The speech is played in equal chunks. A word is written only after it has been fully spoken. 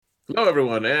Hello,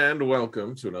 everyone, and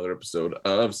welcome to another episode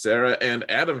of Sarah and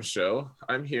Adam's show.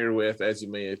 I'm here with, as you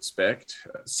may expect,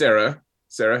 Sarah.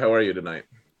 Sarah, how are you tonight?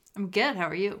 I'm good. How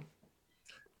are you?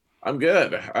 I'm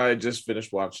good. I just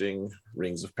finished watching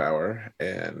Rings of Power,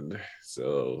 and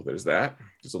so there's that.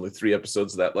 There's only 3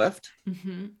 episodes of that left.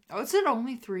 Oh, is it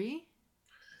only three?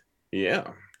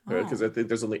 Yeah, because Oh, I think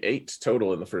there's only 8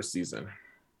 total in the first season.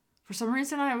 for some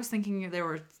reason I was thinking there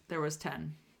was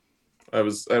 10. I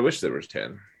wish there was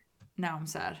 10. Now I'm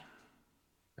sad.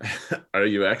 Are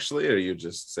you actually, or are you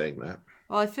just saying that?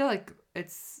 Well, I feel like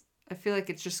it's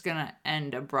just gonna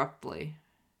end abruptly.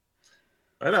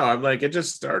 I know. I'm like, it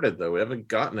just started though. We haven't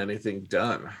gotten anything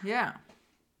done. Yeah.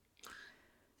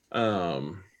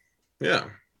 Um, yeah.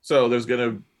 So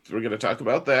we're gonna talk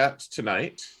about that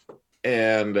tonight,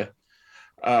 and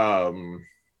um,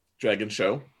 Dragon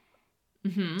Show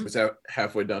Mm-hmm. is out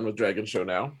halfway done with Dragon Show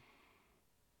now.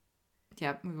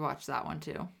 Yep, we watched that one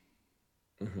too.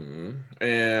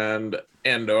 And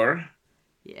Andor.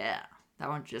 Yeah. That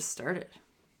one just started.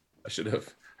 I should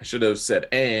have said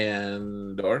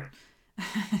Andor.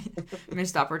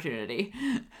 Missed opportunity.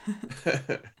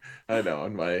 I know,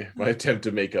 and my attempt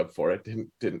to make up for it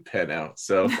didn't pan out.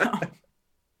 So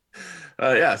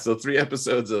No. yeah, so 3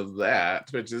 episodes of that,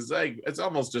 which is like it's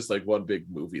almost just like one big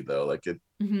movie though. Like it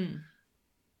Mm-hmm.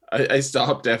 I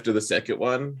stopped after the second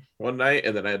one night,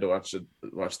 and then I had to watch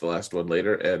the last one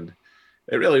later, and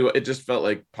it just felt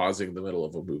like pausing the middle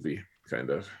of a movie, kind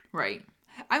of. Right.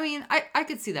 I mean, I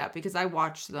could see that because I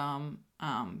watched them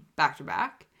back to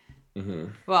back. Hmm.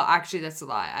 Well, actually that's a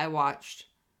lie. I watched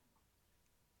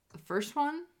the first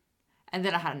one and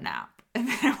then I had a nap, and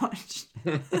then I watched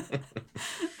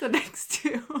the next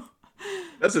two.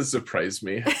 Doesn't surprise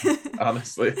me,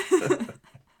 honestly.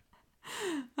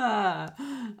 uh,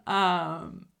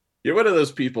 um, You're one of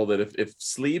those people that if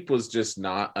sleep was just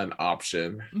not an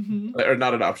option, mhm. or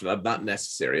not an option, not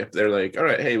necessary, if they're like, all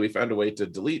right, hey, we found a way to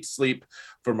delete sleep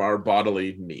from our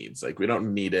bodily needs, like we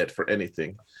don't need it for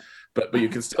anything, but you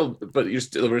can still, but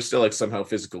we're still like somehow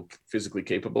physically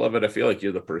capable of it. I feel like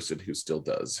you're the person who still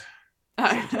does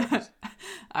I sometimes.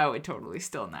 would totally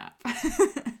still nap.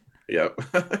 Yep.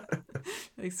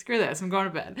 Like, screw this, I'm going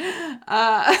to bed.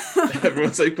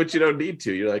 Everyone's like, but you don't need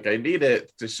to. You're like, I need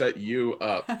it to shut you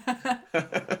up.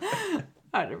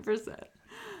 100%.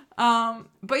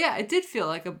 But yeah, it did feel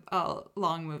like a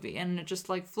long movie, and it just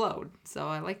like flowed, so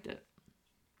I liked it.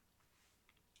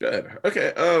 Good.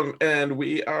 Okay. And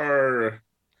we're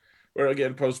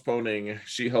again postponing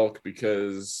She-Hulk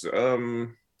because for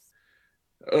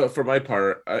my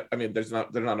part, I mean, there's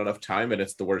not enough time, and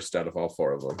it's the worst out of all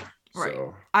 4 of them. Right.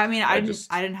 So I mean, I I didn't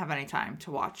just I didn't have any time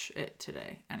to watch it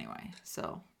today anyway.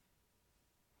 So,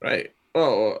 right.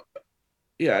 Oh,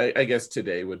 yeah. I guess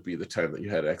today would be the time that you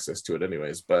had access to it,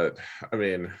 anyways. But I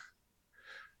mean,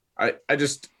 I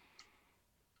just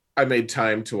I made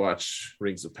time to watch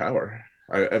Rings of Power.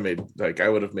 I made like I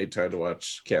would have made time to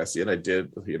watch Cassie, and I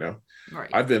did. right.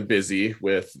 I've been busy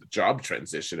with job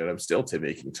transition, and I'm still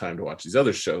making time to watch these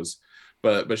other shows.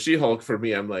 But She-Hulk for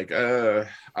me, I'm like,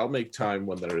 I'll make time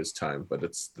when there is time. But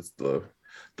it's the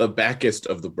backest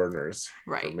of the burners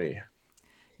for Right. me.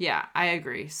 Yeah, I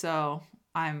agree. So,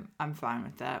 I'm fine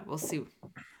with that. We'll see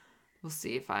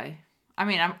if I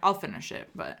mean, I'll finish it,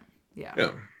 but yeah.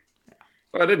 Yeah,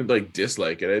 I didn't like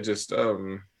dislike it. I just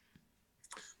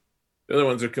the other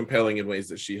ones are compelling in ways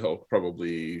that She-Hulk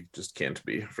probably just can't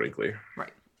be, frankly.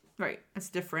 Right. Right. It's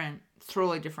different. It's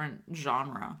totally different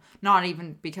genre. Not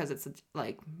even because it's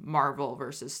like Marvel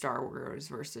versus Star Wars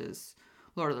versus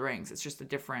Lord of the Rings. It's just a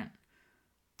different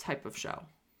type of show.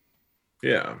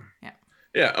 Yeah. Yeah.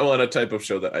 Yeah, well, and a type of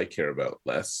show that I care about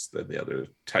less than the other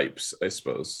types, I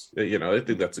suppose. I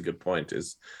think that's a good point.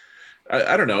 Is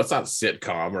I don't know, it's not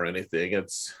sitcom or anything. I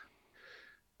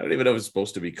don't even know if it's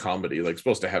supposed to be comedy, like it's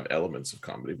supposed to have elements of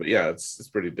comedy, but yeah, it's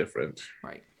pretty different.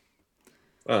 Right.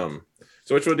 Um,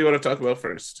 so which one do you want to talk about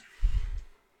first?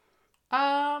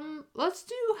 Let's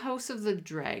do House of the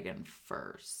Dragon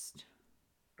first.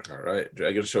 All right,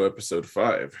 Dragon Show episode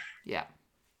 5. Yeah.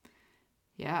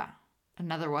 Yeah.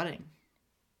 Another wedding.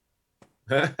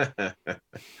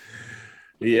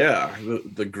 Yeah,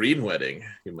 the green wedding,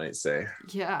 you might say.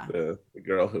 Yeah. The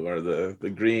girl who wore the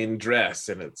green dress,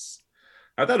 and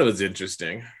I thought it was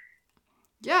interesting.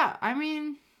 Yeah. I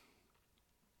mean,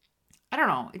 I don't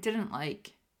know. It didn't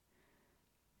like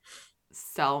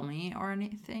sell me or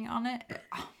anything on it.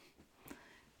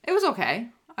 It was okay.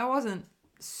 I wasn't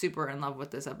super in love with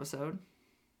this episode.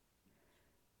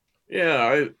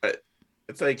 Yeah,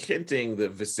 it's like hinting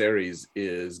that Viserys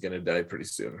is gonna die pretty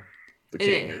soon. The It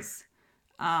king. is.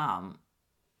 Um,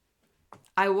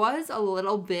 I was a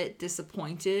little bit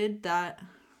disappointed that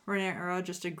Rhaenyra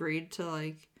just agreed to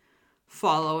like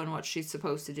follow in what she's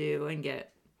supposed to do and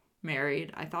get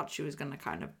married. I thought she was going to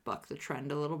kind of buck the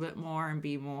trend a little bit more and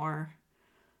be more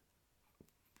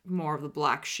of the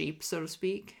black sheep, so to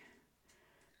speak.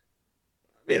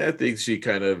 I mean, I think she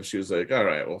was like, all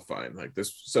right, well, fine, like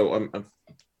this. So I'm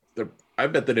there. I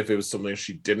bet that if it was something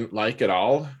she didn't like at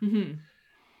all, Mm-hmm.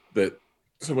 that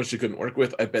someone she couldn't work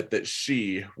with, I bet that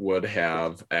she would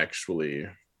have actually.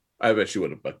 I bet she would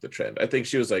have bucked the trend. I think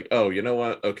she was like, oh, you know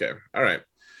what? Okay, all right.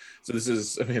 So this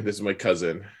is my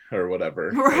cousin or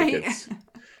whatever. Like Right. it's,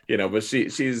 but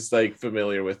she's like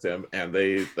familiar with him, and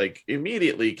they like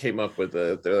immediately came up with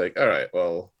they're like, all right,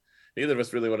 well, neither of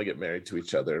us really want to get married to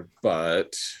each other,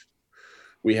 but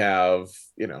we have,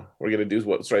 we're gonna do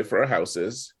what's right for our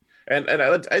houses. And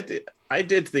I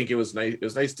did think it was nice. It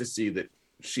was nice to see that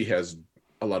she has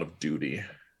a lot of duty.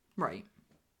 Right.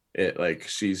 It like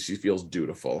she feels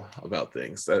dutiful about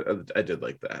things. I did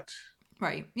like that.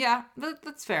 Right. Yeah,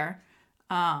 that's fair.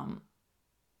 Um,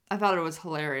 I thought it was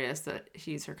hilarious that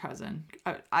he's her cousin.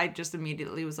 I just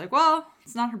immediately was like, well,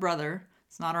 it's not her brother.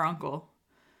 It's not her uncle.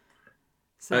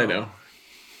 I So, know.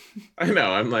 I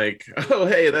know. I'm like, oh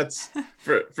hey, that's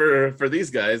for these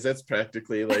guys, that's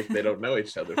practically like they don't know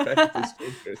each other, practically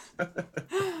strangers.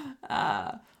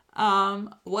 uh,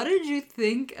 what did you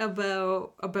think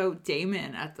about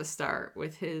Damon at the start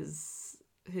with his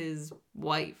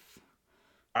wife?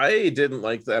 I didn't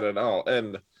like that at all.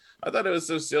 And I thought it was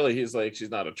so silly. He's like, she's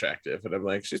not attractive. And I'm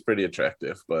like, she's pretty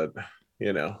attractive, but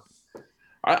you know,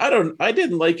 I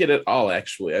didn't like it at all,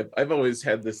 actually. I've always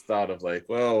had this thought of like,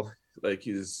 well, like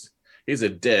he's a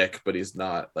dick, but he's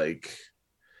not like,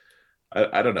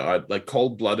 I don't know, like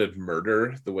cold-blooded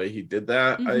murder, the way he did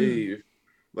that. Mm-hmm. I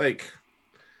like,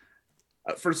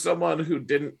 for someone who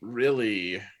didn't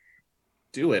really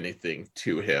do anything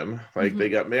to him, like they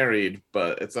Mm-hmm. got married,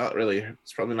 but it's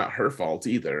probably not her fault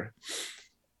either.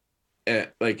 And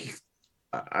like,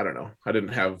 I don't know, I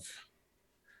didn't have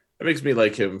it makes me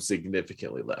like him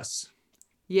significantly less.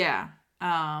 Yeah.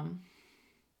 Um,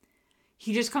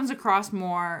 he just comes across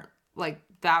more like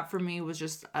that for me was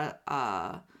just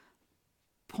a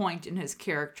point in his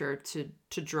character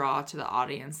to draw to the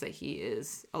audience that he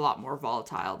is a lot more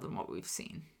volatile than what we've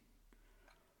seen.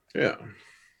 Yeah,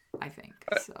 I think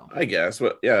I, so. I guess.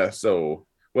 What? Yeah. So,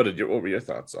 what were your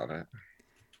thoughts on it?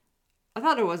 I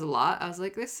thought it was a lot. I was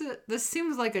like, this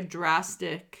seems like a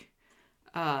drastic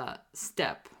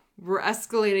step. We're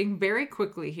escalating very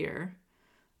quickly here.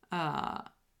 Uh,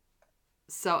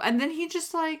 so and then he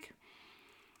just like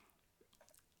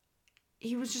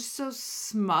he was just so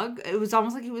smug. It was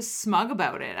almost like he was smug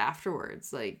about it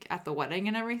afterwards, like at the wedding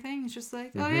and everything. It's just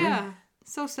like, oh Mm-hmm. yeah,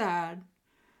 so sad.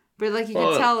 But like you could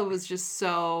Well, tell it was just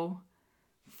so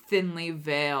thinly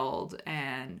veiled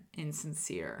and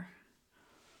insincere.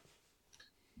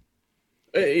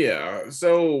 yeah.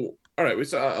 So, all right, we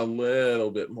saw a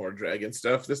little bit more dragon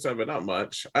stuff this time, but not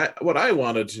much. What I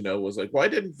wanted to know was like, why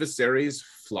didn't Viserys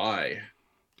fly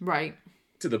Right.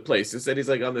 to the place? Instead, he's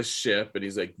like on the ship and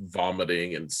he's like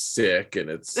vomiting and sick, and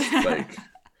it's like,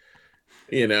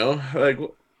 like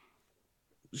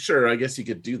sure, I guess he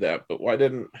could do that, but why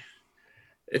didn't?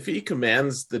 If he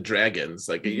commands the dragons,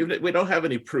 like we don't have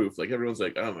any proof. Like everyone's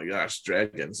like, oh my gosh,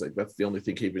 dragons! Like that's the only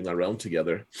thing keeping the realm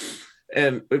together.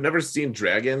 And we've never seen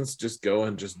dragons just go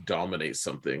and just dominate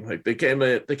something. Like they came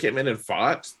in and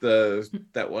fought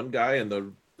that one guy and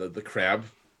the crab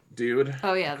dude,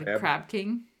 Oh the yeah, the Crab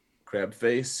King. crab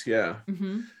face, yeah.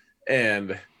 Mm-hmm.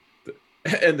 And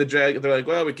and the dragon, they're like,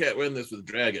 well, we can't win this with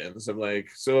dragons. I'm like,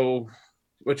 so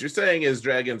what you're saying is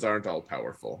dragons aren't all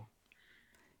powerful.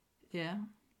 Yeah.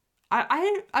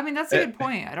 I mean that's a Eh, good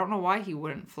point. I don't know why he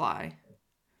wouldn't fly.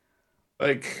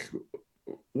 like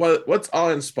what's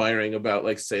awe-inspiring about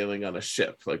like sailing on a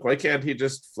ship? Like why can't he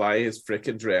just fly his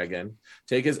freaking dragon,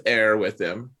 take his heir with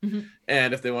him, Mm-hmm.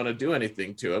 and if they want to do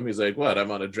anything to him, he's like, what, I'm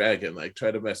on a dragon, like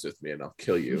try to mess with me and I'll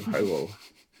kill you.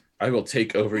 I will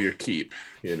take over your keep,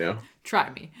 you know. Try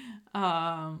me.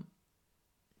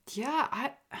 Yeah,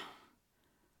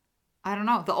 I don't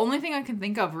know. The only thing I can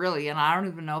think of really, and I don't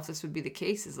even know if this would be the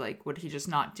case, is like, would he just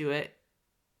not do it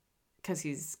because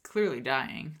he's clearly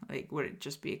dying? Like, would it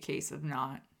just be a case of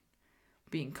not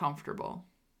being comfortable?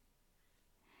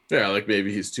 Yeah, like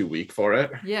maybe he's too weak for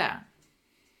it. Yeah.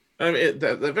 I mean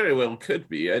that very well could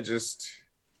be.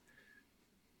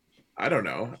 I don't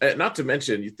know. Not to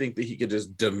mention, you think that he could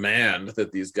just demand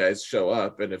that these guys show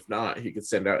up, and if not, he could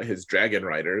send out his dragon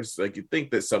riders. Like you'd think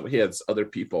that he has other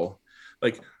people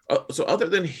like so other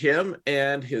than him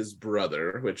and his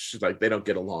brother, which like they don't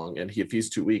get along, and if he's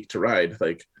too weak to ride,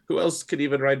 like who else could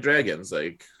even ride dragons?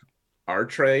 Like our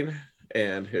train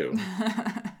and who?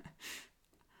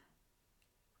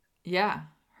 Yeah,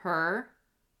 her,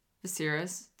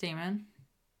 Viserys, Damon.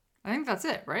 I think that's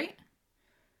it, right?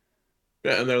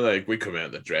 Yeah, and they're like, we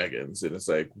command the dragons, and it's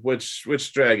like, which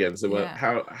dragons, and what?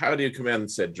 Yeah. How do you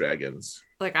command said dragons?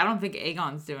 Like, I don't think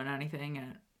Aegon's doing anything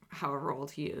at however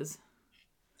old he is.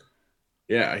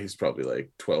 Yeah, he's probably like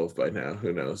 12 by now.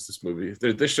 Who knows?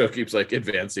 This show keeps like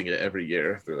advancing it every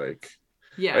year. They're like,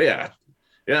 oh Yeah. yeah,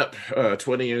 yep,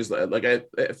 20 years. Like I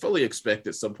fully expect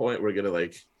at some point we're gonna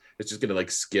like it's just gonna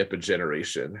like skip a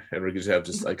generation, and we're gonna have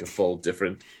just like a full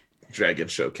different dragon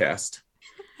show cast.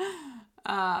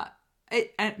 Uh,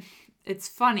 and it's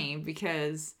funny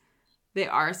because they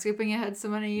are skipping ahead so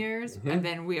many years, and Mm-hmm.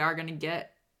 then we are going to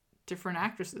get different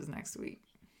actresses next week.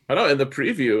 I know in the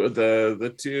preview, the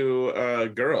two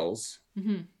girls,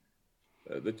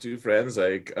 Mm-hmm. the two friends,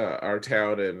 like our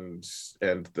town and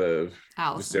the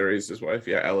Allison. Viserys, his wife,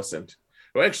 yeah, Allison,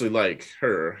 who I actually like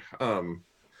her.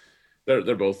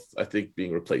 They're both, I think,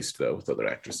 being replaced though with other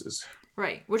actresses.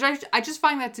 Right. Which I just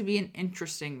find that to be an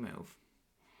interesting move.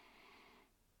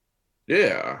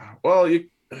 Yeah, well,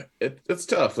 it's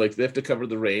tough. Like they have to cover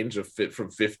the range of fit from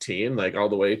 15, like all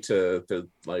the way to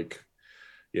like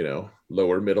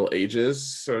lower middle ages.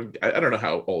 So I don't know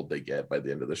how old they get by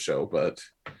the end of the show, but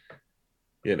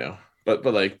you know, but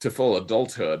like to full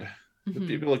adulthood, the Mm-hmm.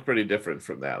 people look pretty different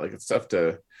from that. Like it's tough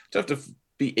to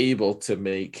be able to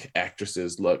make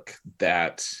actresses look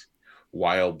that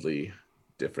wildly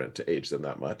different to age them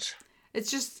that much.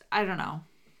 It's just, I don't know.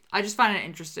 I just find it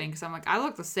interesting because I'm like, I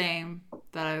look the same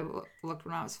that I looked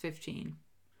when I was 15.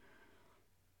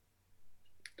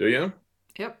 Do you?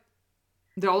 Yep.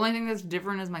 The only thing that's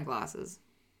different is my glasses.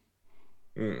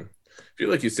 Hmm. I feel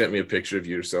like you sent me a picture of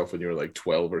yourself when you were like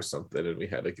 12 or something, and we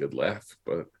had a good laugh.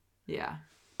 But Yeah.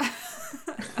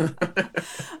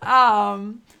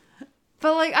 um,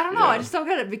 but like, I don't know. I yeah, just don't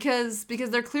get it because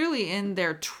they're clearly in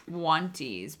their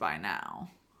 20s by now.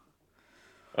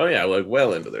 oh yeah, like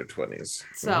well into their 20s.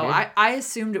 So Mm-hmm. I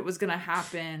assumed it was going to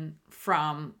happen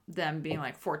from them being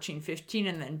like 14, 15,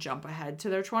 and then jump ahead to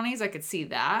their 20s. I could see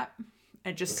that.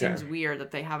 It just Okay. seems weird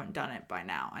that they haven't done it by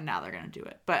now, and now they're going to do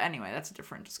it. But anyway, that's a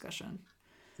different discussion.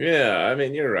 Yeah, I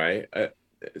mean, you're right.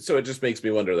 So it just makes me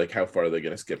wonder, like, how far are they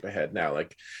going to skip ahead now?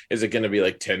 Like, is it going to be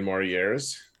like 10 more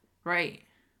years? Right.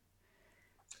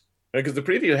 Because the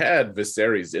preview had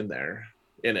Viserys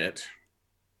in it.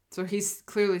 So he's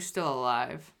clearly still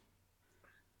alive.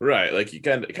 Right. Like, you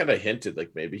kind of hinted,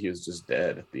 like, maybe he was just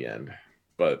dead at the end.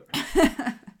 But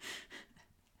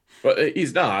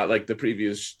he's not. Like, the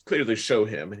previews clearly show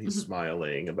him and he's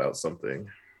smiling about something.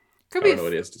 Could I be, don't know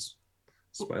what he has to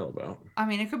smile about. I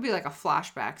mean, it could be like a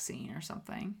flashback scene or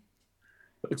something.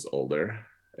 Looks older,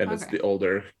 and it's Okay. the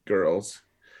older girls.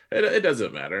 It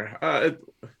doesn't matter.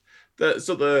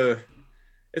 The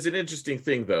it's an interesting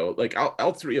thing though. Like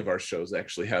all three of our shows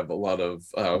actually have a lot of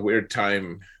weird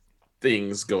time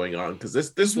things going on because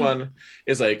this Mm-hmm. one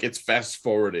is like it's fast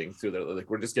forwarding through there. Like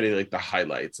we're just getting like the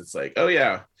highlights. It's like, oh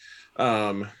yeah,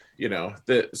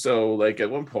 so like at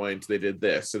one point they did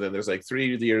this, and then there's like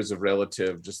 3 years of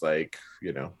relative just like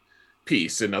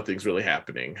peace and nothing's really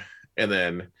happening, and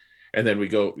then we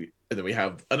go, and then we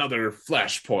have another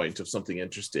flashpoint of something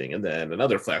interesting, and then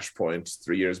another flashpoint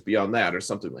 3 years beyond that or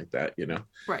something like that.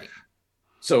 Right.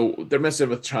 So they're messing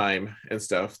with time and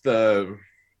stuff.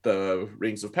 The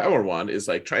Rings of Power one is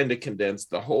like trying to condense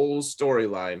the whole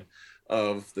storyline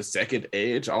of the Second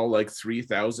Age, all like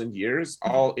 3,000 years,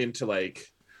 Mm-hmm. all into like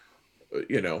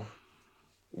you know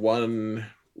one.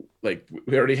 Like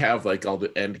we already have like all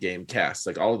the end game cast,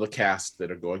 like all the cast that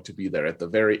are going to be there at the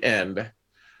very end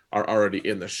are already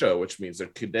in the show, which means they're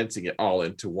condensing it all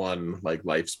into one like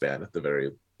lifespan at the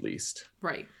very least.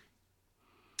 Right.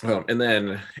 And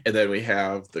then we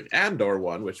have the Andor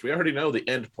one, which we already know the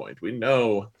end point. We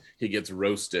know he gets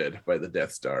roasted by the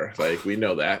Death Star. Like we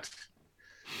know that.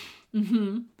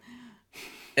 Mm-hmm.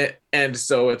 And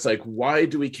so it's like, why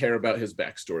do we care about his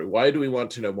backstory? Why do we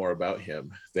want to know more about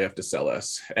him? They have to sell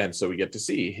us. And so we get to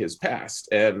see his past.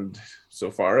 And so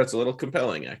far, it's a little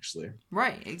compelling, actually.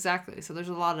 Right. Exactly. So there's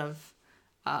a lot of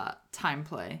time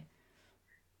play.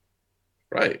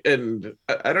 Right. And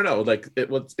I don't know, like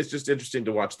it's just interesting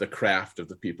to watch the craft of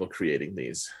the people creating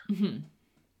these, Mm-hmm.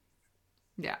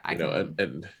 Yeah, I can.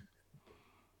 and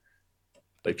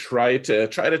like try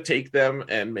to take them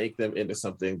and make them into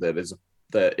something that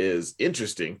is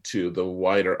interesting to the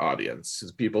wider audience,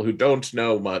 people who don't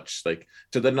know much, like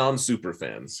to the non-super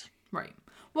fans. Right.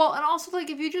 Well, and also like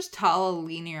if you just tell a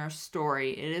linear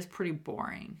story, it is pretty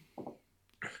boring.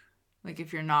 Like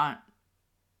if you're not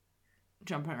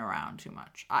jumping around too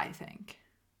much, I think.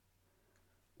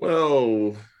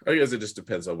 Well, I guess it just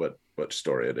depends on what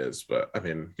story it is, but I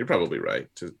mean, you're probably right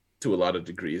to a lot of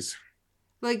degrees.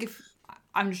 Like if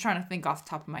I'm just trying to think off the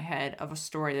top of my head of a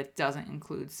story that doesn't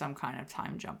include some kind of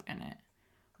time jump in it,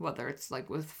 whether it's like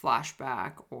with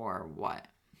flashback or what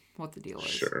the deal is.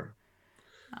 Sure,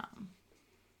 Um,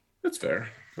 that's fair.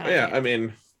 and I Yeah, I forget.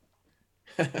 mean,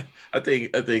 I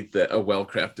think that a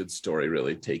well-crafted story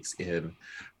really takes in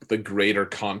the greater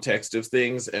context of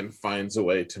things and finds a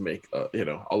way to make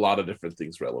a lot of different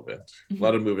things relevant, a lot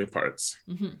Mm-hmm. of moving parts.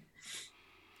 Mm-hmm.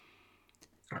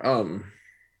 Um,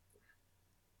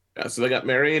 yeah, so they got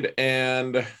married,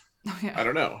 and Oh yeah. I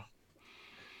don't know.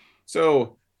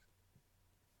 So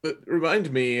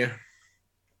remind me,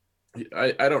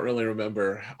 I don't really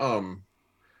remember.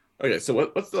 Okay, so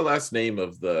what's the last name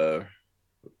of the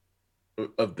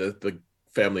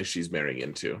family she's marrying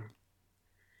into?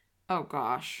 Oh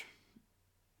gosh.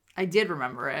 I did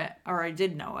remember it, or I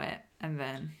did know it, and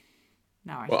then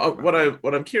now I Well, can't what I remember.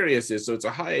 what I'm curious is, so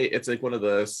it's like one of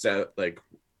the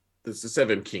there's the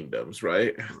seven kingdoms,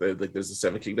 right? Like there's the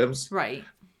seven kingdoms. Right.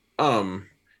 Um,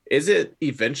 is it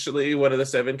eventually one of the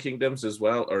seven kingdoms as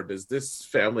well, or does this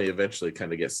family eventually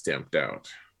kind of get stamped out?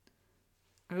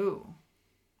 Ooh.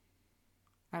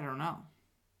 I don't know.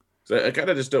 So I kind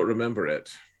of just don't remember it.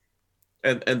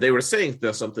 And they were saying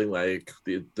there's something like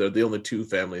they're the only two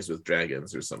families with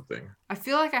dragons or something. I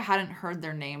feel like I hadn't heard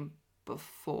their name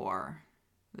before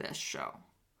this show.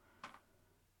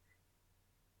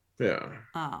 Yeah.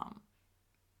 Um,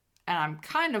 and I'm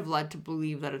kind of led to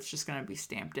believe that it's just going to be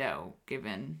stamped out,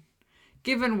 given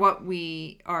what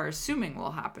we are assuming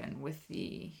will happen with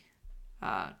the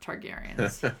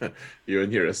Targaryens. You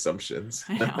and your assumptions.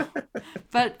 I know,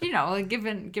 but like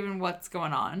given what's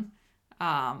going on,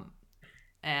 um,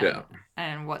 Yeah.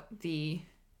 and what the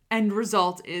end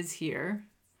result is here,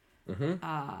 Mm-hmm.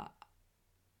 uh,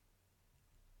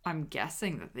 I'm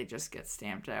guessing that they just get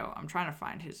stamped out. I'm trying to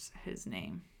find his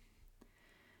name.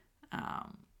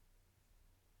 Um,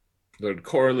 Lord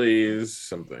Corley's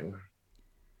something.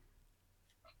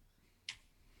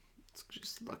 let's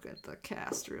just look at the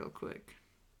cast real quick.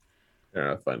 Yeah,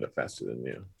 I'll find it faster than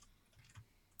you.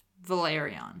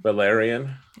 Valerian.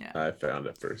 Valerian. Yeah. I found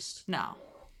it first. No.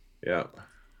 Yeah.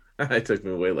 It took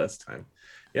me way less time.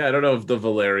 Yeah, I don't know if the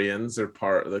Valerians are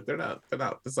part like they're not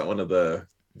that's not one of the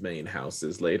main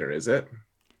houses later, is it?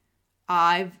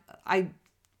 I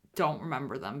don't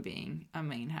remember them being a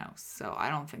main house, so I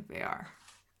don't think they are.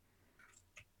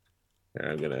 Yeah,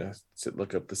 I'm gonna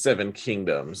look up the Seven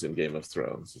Kingdoms in Game of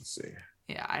Thrones. Let's see.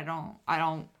 Yeah,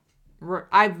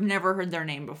 I've never heard their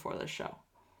name before this show.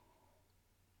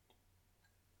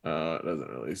 It doesn't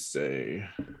really say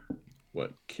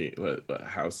what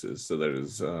houses. So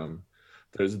there's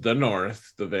the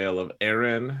North, the Vale of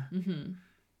Arryn, Mm-hmm.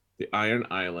 the Iron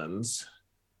Islands.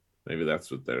 Maybe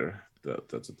that's what their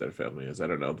family is. I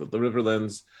don't know. The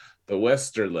Riverlands, the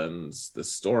Westerlands, the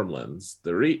Stormlands,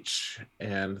 the Reach,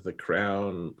 and the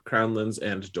Crownlands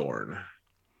and Dorne.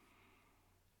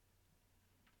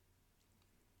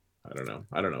 I don't know.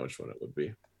 I don't know which one it would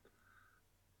be.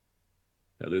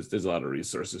 Yeah, there's a lot of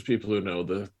resources. People who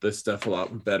know this stuff a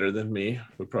lot better than me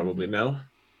would Mm-hmm. probably know.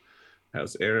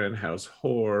 House Aaron, House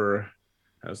Hoare,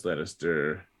 House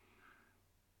Lannister,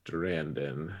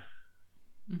 Durandon,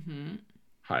 Mm-hmm.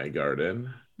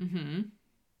 Highgarden, Mm-hmm.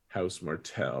 House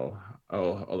Martell.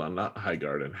 Oh, hold on, not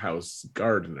Highgarden. House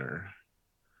Gardner,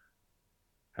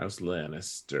 House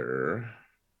Lannister,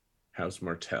 House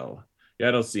Martell. Yeah,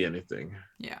 I don't see anything.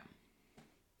 Yeah.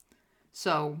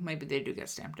 So maybe they do get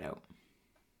stamped out.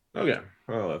 Okay,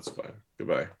 well that's fine.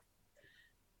 Goodbye.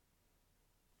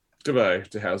 Goodbye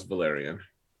to House Valerian.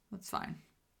 That's fine.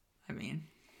 I mean,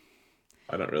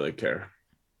 I don't really care.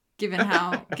 given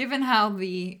how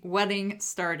the wedding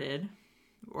started,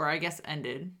 or I guess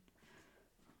ended,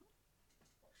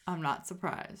 I'm not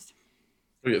surprised.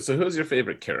 Okay, so who's your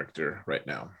favorite character right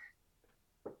now?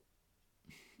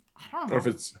 I don't Or know. if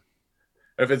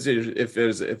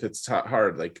it's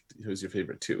hard, like who's your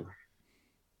favorite too?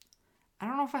 I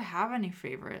don't know if I have any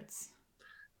favorites.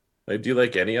 Like, do you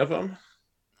like any of them?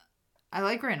 I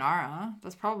like Rhaenyra.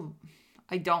 That's probably.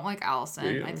 I don't like Do Allison.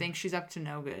 I you? think she's up to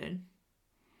no good.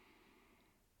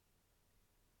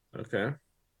 Okay.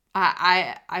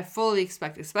 I fully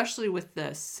expect, especially with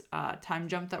this time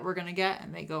jump that we're gonna get,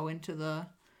 and they go into the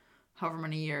however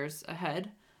many years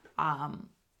ahead. Um,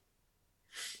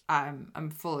 I'm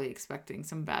fully expecting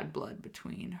some bad blood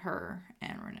between her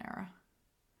and Rhaenyra.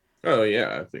 Oh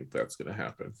yeah, I think that's gonna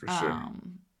happen for sure.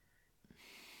 Um,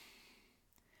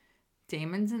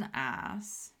 Damon's an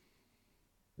ass.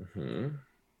 Hmm.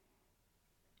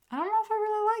 I don't know if I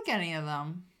really like any of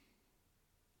them.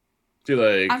 Do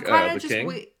you I'm like kind the of just king?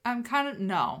 wait. I'm kind of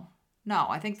no, no.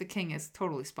 I think the king is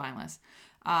totally spineless.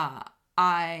 Uh,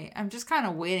 I am just kind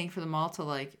of waiting for them all to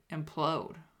like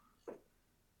implode.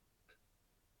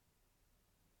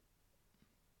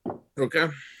 Okay. I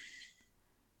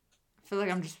feel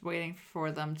like I'm just waiting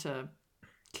for them to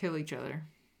kill each other.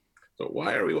 So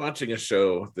why are we watching a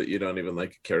show that you don't even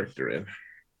like a character in?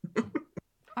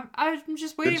 I'm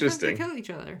just waiting for them to Interesting. kill each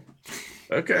other.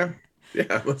 Okay.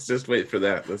 Yeah, let's just wait for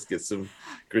that. Let's get some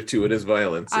gratuitous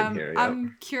violence in here. Yeah.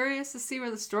 I'm curious to see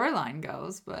where the storyline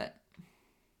goes, but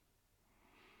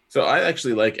So I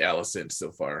actually like Allison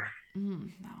so far. no.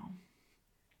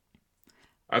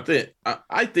 I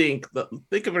think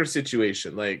of her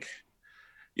situation like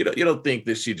you don't think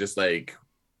that she just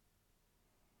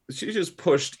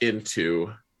pushed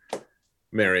into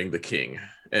marrying the king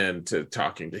and to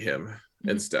talking to him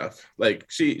and Mhm. stuff. Like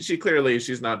she clearly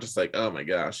she's not just like, oh my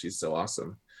gosh, she's so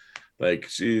awesome. Like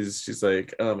she's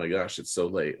like, oh my gosh, it's so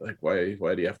late. Like why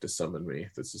do you have to summon me?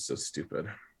 This is so stupid.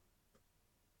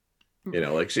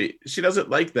 Like she doesn't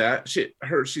like that.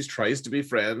 She's tries to be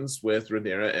friends with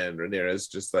Rhaenyra, and Rhaenyra's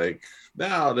just like, no,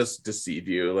 I'll just deceive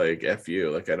you. Like F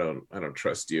you. Like I don't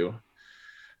trust you.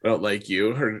 I don't like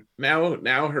you. Her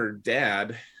her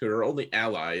dad, her only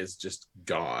ally, is just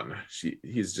gone.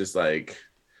 He's just like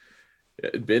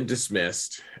been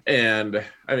dismissed. And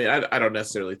I mean, I don't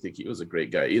necessarily think he was a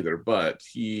great guy either, but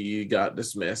he got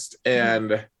dismissed.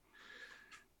 Mhm.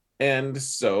 And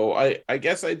so I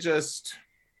guess I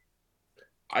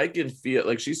can feel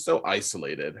like she's so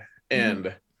isolated. Mhm.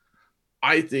 And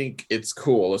I think it's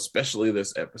cool, especially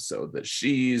this episode, that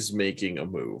she's making a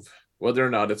move. Whether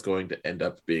or not it's going to end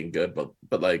up being good,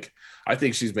 but like I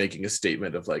think she's making a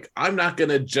statement of like, I'm not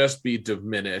gonna just be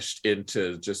diminished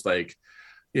into just like,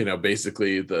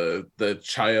 basically the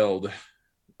child,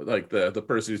 like the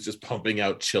person who's just pumping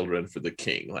out children for the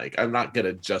king. Like, I'm not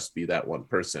gonna just be that one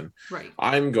person. Right.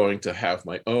 I'm going to have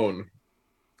my own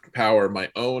power,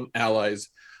 my own allies.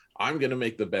 I'm going to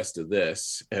make the best of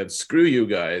this and screw you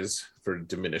guys for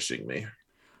diminishing me.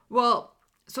 Well,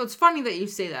 so it's funny that you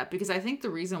say that because I think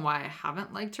the reason why I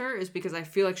haven't liked her is because I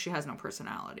feel like she has no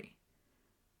personality.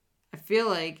 I feel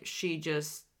like she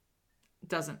just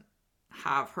doesn't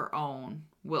have her own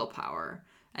willpower.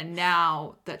 And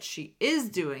now that she is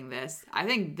doing this, I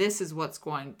think this is what's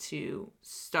going to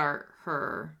start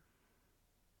her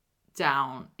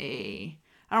down a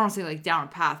I don't want to say like down a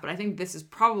path, but I think this is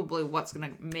probably what's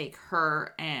going to make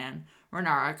her and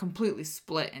Renara completely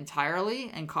split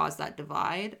entirely and cause that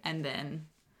divide. And then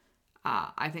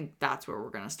I think that's where we're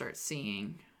going to start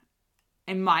seeing.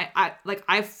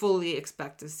 I fully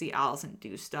expect to see Allison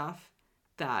do stuff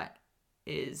that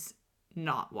is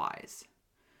not wise,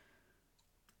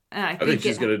 and I I think think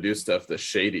she's going to do stuff that's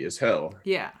shady as hell.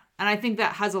 yeah, and I think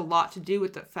that has a lot to do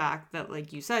with the fact that,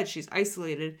 like you said, she's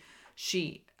isolated.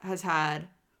 She has had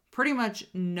pretty much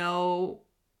no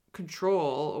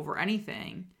control over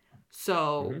anything.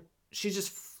 So Mm-hmm. she's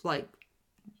just like,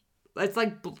 it's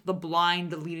like the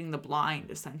blind leading the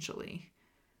blind, essentially.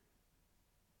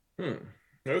 Hmm.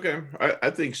 Okay. I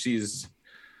think she's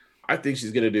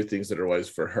going to do things that are wise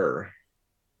for her.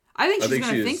 I think I she's think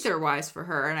going to think she's, they're wise for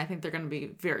her, and I think they're going to be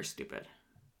very stupid.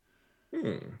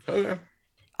 okay.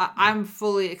 I'm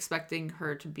fully expecting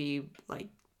her to be like,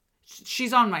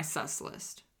 she's on my sus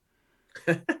list.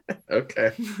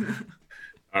 Okay.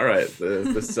 All right.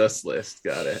 The sus list.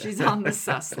 Got it. She's on the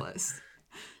sus list.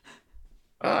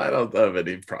 I don't have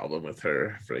any problem with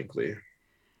her, frankly.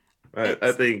 I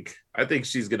It's think I think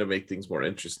she's gonna make things more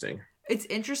interesting. it's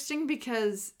interesting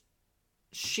because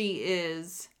she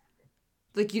is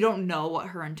like, you don't know what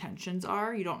her intentions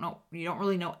are. You don't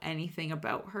really know anything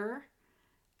about her.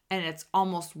 And it's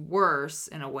almost worse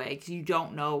in a way because you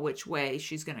don't know which way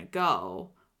she's going to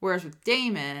go. Whereas with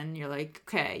Damon, you're like,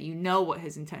 okay, you know what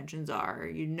his intentions are.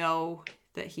 You know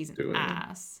that he's an Doing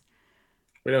ass.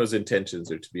 We know his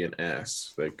intentions are to be an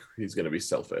ass. Like he's gonna be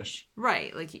selfish.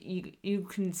 Right. Like you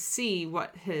can see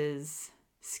what his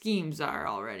schemes are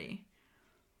already.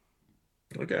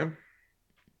 Okay.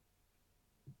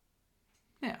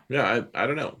 Yeah. Yeah, I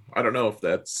don't know. I don't know if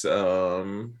that's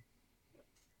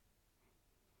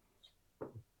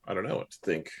I don't know what to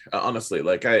think. Honestly,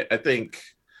 like I think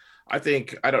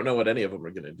I don't know what any of them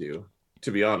are gonna do,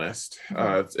 to be honest.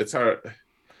 Mm-hmm. It's hard.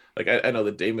 Like I know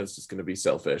that Damon's just gonna be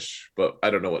selfish, but I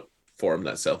don't know what form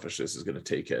that selfishness is gonna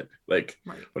take it. Like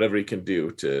Right. whatever he can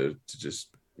do to just,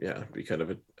 yeah, be kind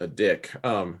of a dick.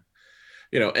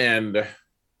 And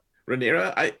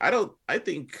Rhaenyra,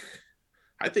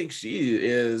 I think she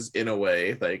is, in a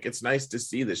way, like, it's nice to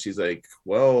see that she's like,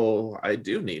 well, I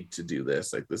do need to do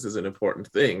this. Like, this is an important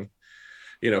thing,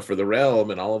 for the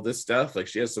realm and all of this stuff. Like,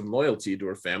 she has some loyalty to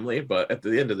her family, but at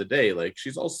the end of the day, like,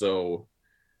 she's also,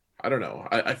 I don't know.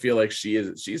 I feel like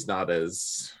she's not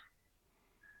as,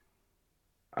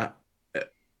 I,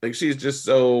 like, she's just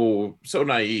so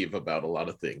naive about a lot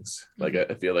of things. Like,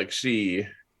 Mm-hmm. I feel like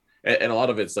and a lot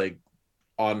of it's like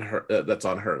on her. That's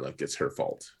on her. Like, it's her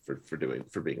fault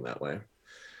for being that way.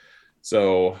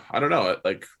 So I don't know.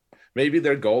 Like, maybe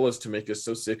their goal is to make us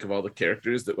so sick of all the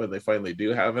characters that when they finally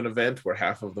do have an event where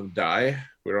half of them die,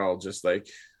 we're all just like,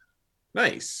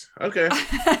 nice, okay,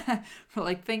 We're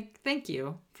like, thank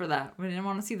you for that. We didn't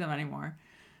want to see them anymore.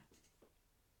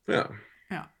 yeah,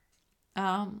 Yeah.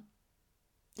 Um.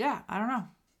 Yeah. I don't know.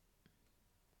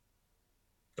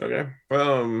 okay.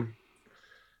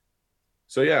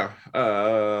 So yeah,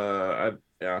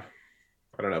 yeah,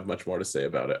 I don't have much more to say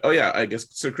about it. Oh yeah, I guess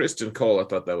Sir Christian Cole. I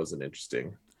thought that was an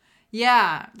interesting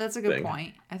Yeah, that's a good thing.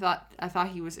 point. I thought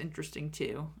he was interesting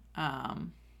too.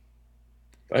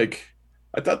 Like,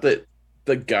 I thought that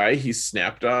the guy he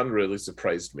snapped on really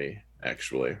surprised me,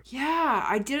 actually. Yeah,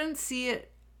 I didn't see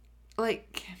it.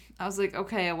 Like, I was like,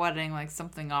 okay, a wedding, like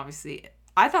something. Obviously,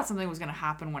 I thought something was gonna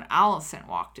happen when Allison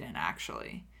walked in.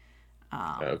 Actually,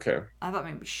 Okay. I thought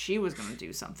maybe she was gonna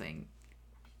do something.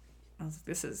 I was like,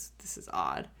 this is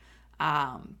odd.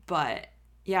 But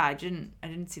yeah, I didn't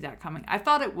see that coming. I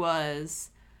thought it was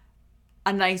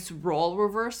a nice role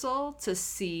reversal to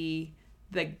see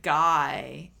the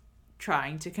guy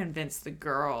trying to convince the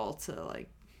girl to like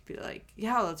be like,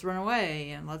 yeah, let's run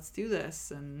away and let's do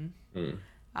this. And Hmm.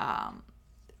 um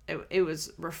it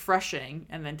was refreshing.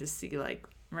 And then to see like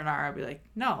Renara be like,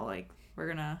 no, like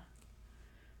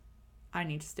I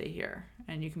need to stay here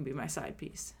and you can be my side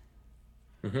piece.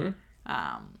 Mm-hmm.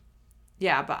 um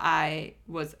yeah, but I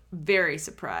was very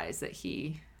surprised that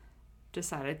he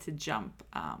decided to jump.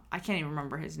 I can't even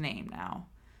remember his name now,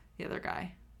 the other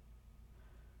guy.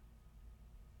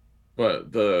 But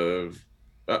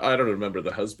I don't remember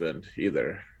the husband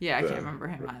either. Yeah, I can't The remember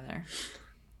him either.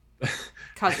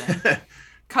 Cousin.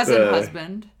 Cousin the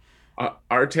husband.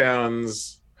 our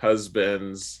town's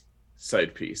husband's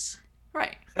side piece,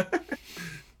 Right.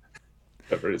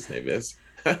 whatever his name is.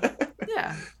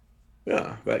 Yeah.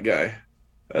 Yeah, that guy.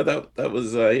 That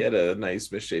was he had a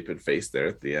nice misshapen face there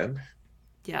at the end.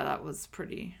 Yeah, that was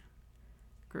pretty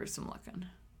gruesome looking.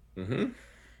 Mm-hmm.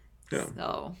 Yeah.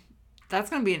 So that's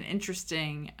gonna be an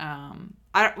interesting I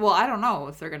don't know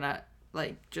if they're gonna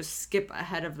like just skip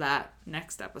ahead of that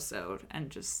next episode and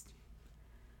just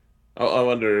I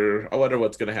wonder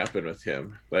what's gonna happen with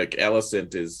him. Like,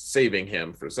 Alicent is saving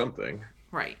him for something,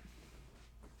 right.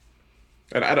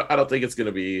 and I don't think it's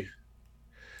gonna be.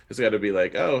 It's got to be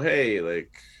like, oh hey,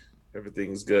 like,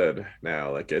 everything's good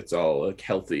now. Like, it's all like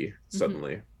healthy Mm-hmm.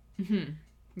 suddenly. Mm-hmm.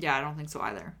 Yeah, I don't think so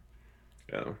either.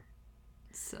 Yeah.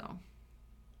 So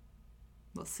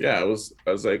we'll Yeah, see.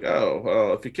 I was like, oh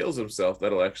well, if he kills himself,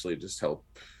 that'll actually just help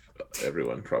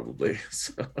everyone probably.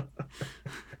 So,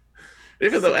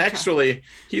 even though So okay. actually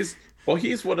he's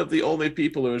one of the only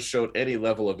people who has shown any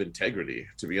level of integrity,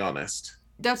 to be honest.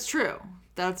 That's true.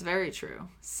 That's very true.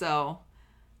 So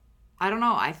I don't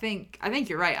know. I think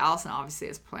you're right. Allison obviously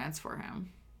has plans for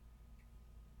him.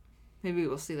 Maybe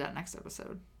we'll see that next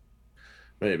episode.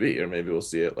 Maybe, or maybe we'll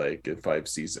see it like in 5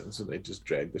 seasons and they just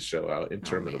drag the show out Oh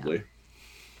man. interminably.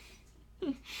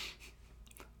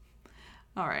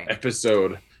 All right.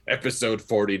 Episode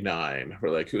 49. We're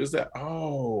like, who is that?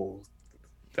 Oh,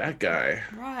 that guy.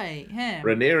 Right, him.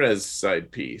 Rhaenyra's side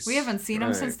We piece. haven't seen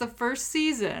him Right. since the first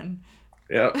season.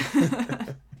 Yep.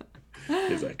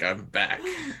 He's like, I'm back.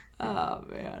 Oh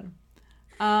man.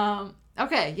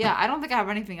 Okay, yeah, I don't think I have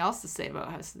anything else to say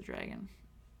about House of the Dragon.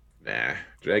 Nah,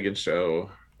 Dragon Show.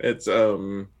 It's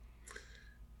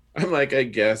I'm like, I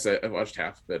guess I watched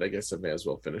half of it. I guess I may as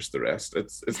well finish the rest.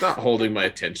 It's not holding my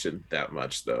attention that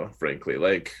much though, frankly.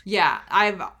 Like, Yeah,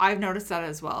 I've noticed that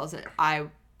as well. Is that I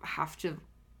have to.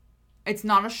 It's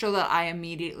not a show that I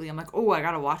immediately. I'm like, oh, I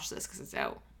gotta watch this because it's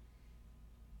out.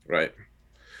 right.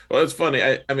 Well, it's funny.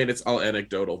 I mean, it's all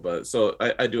anecdotal, but so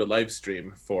I do a live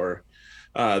stream for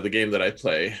the game that I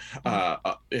play.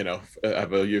 Mm-hmm. I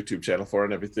have a YouTube channel for it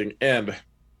and everything. And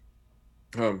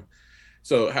um,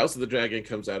 so House of the Dragon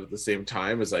comes out at the same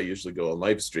time as I usually go on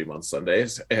live stream on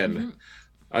Sundays. And Mm-hmm.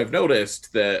 I've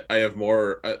noticed that I have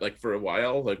more, like, for a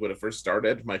while, like when it first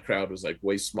started, my crowd was like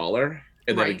way smaller.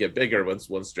 And then it'd Right. get bigger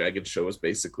once Dragon Show was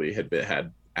basically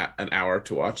had an hour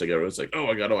to watch. Like, I was like, oh,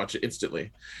 I gotta watch it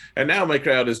instantly. And now my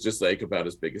crowd is just like about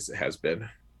as big as it has been.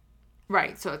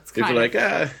 Right. So it's If you're kind of like,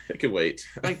 I can wait.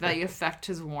 like that effect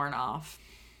has worn off.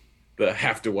 The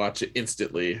have to watch it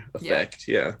instantly Yeah. effect.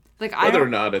 Yeah. Like I Whether or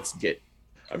don't not it's get,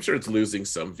 I'm sure it's losing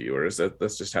some viewers.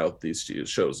 That's just how these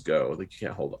shows go. Like you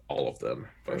can't hold all of them,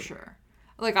 for but sure.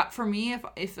 Like for me,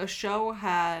 if a show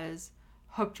has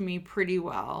hooked me pretty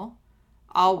well,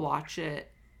 I'll watch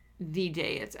it the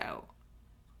day it's out.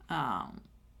 Um,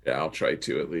 yeah, I'll try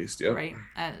to at least. Yep. right?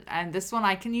 And this one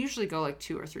I can usually go like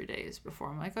 2 or 3 days before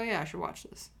I'm like, oh yeah, I should watch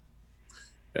this.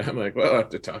 Yeah, I'm like, well, I have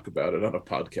to talk about it on a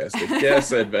podcast. I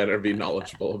guess I'd better be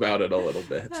knowledgeable about it a little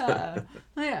bit.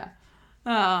 Yeah.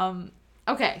 Um,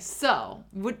 okay, so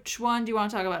which one do you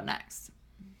want to talk about next?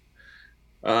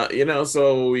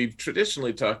 So we've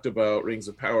traditionally talked about Rings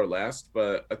of Power last,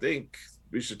 but I think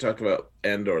we should talk about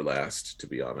Andor last, to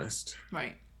be honest.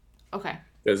 Right. Okay.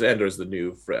 Because Andor's the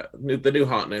new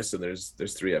hotness, and there's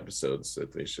 3 episodes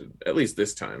that they should at least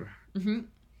this time. Mm-hmm.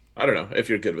 I don't know if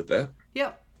you're good with that.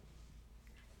 Yep.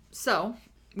 So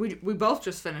we both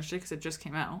just finished it because it just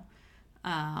came out.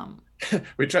 Um,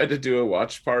 We tried to do a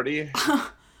watch party,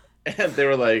 and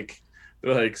they're like,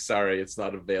 sorry, it's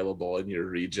not available in your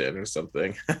region or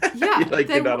something. yeah,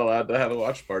 You're not allowed to have a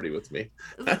watch party with me.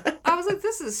 I was like,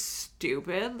 this is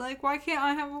stupid. Like, why can't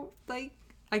I have like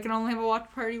I can only have a watch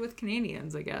party with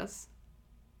Canadians, I guess.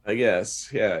 I guess,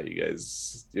 yeah, you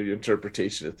guys, your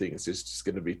interpretation of things is just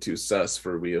going to be too sus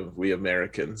for we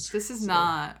Americans. This is So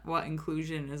not what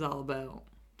inclusion is all about,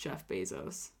 Jeff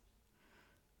Bezos.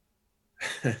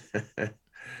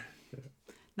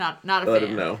 Not a let him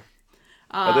fan. know.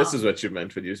 Oh, this is Um, what you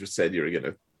meant when you said you were going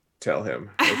to tell him.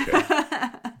 Okay.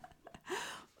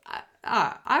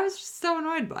 I, I was just so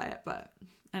annoyed by it, but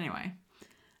anyway.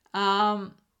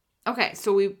 Um, okay,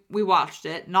 so we watched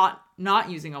it, not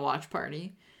using a watch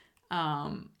party.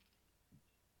 Um,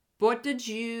 what did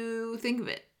you think of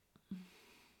it?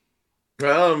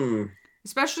 Um,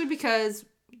 Especially because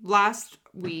last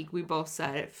week we both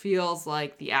said it feels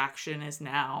like the action is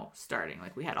now starting.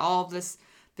 Like we had all of this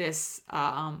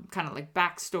kind of like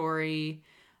backstory,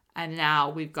 and now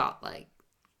we've got like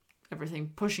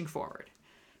everything pushing forward.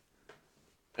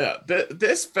 yeah,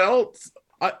 this felt.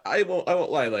 I won't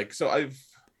lie. Like, so I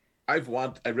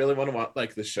really want to want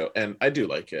like the show, and I do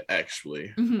like it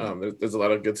actually. Hmm. There's a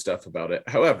lot of good stuff about it.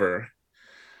 However,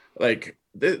 like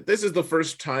this is the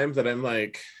first time that I'm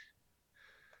like,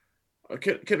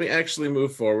 can we actually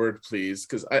move forward, please?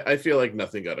 Because I feel like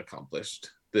nothing got accomplished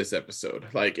this episode.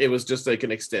 Like it was just like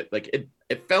an extent, like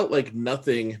it felt like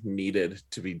nothing needed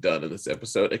to be done in this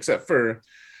episode, except for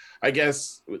I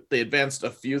guess they advanced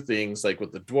a few things like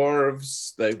with the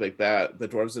dwarves, like that, the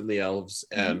dwarves and the elves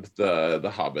Hmm. and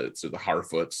the hobbits or the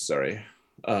Harfoots, sorry.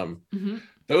 Um, Hmm.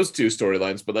 those two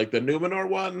storylines, but like the Numenor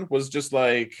one was just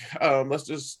like, let's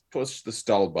just push the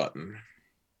stall button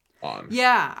on.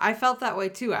 Yeah, I felt that way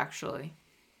too, actually.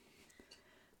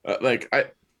 Like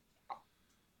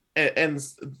and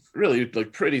really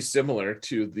like pretty similar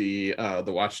to the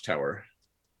Watchtower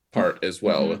part as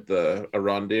well Hmm. with the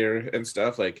Arondir and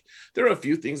stuff. Like there are a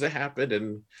few things that happened,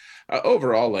 and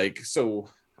overall, like so.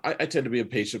 I tend to be a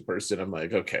patient person. I'm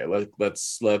like, okay,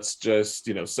 let's just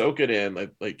soak it in.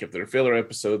 Like if there are filler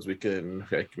episodes, we can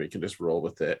just roll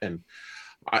with it. And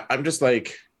I'm just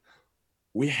like,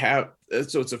 we have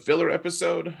so it's a filler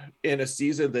episode in a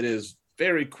season that is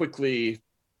very quickly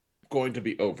going to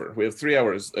be over. We have 3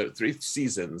 hours, 3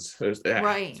 seasons. There's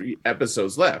Right. 3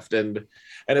 episodes left, and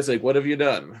it's like, what have you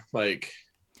done? Like,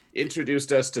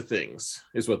 introduced us to things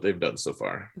is what they've done so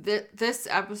far. This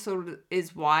episode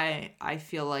is why I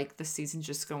feel like the season's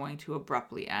just going to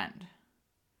abruptly end.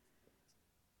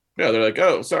 Yeah, they're like,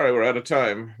 oh, sorry, we're out of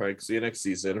time. Like, see you next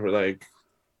season. We're like,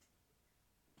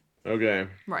 okay,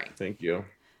 Right. thank you.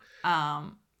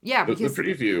 Yeah, The because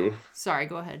preview, sorry,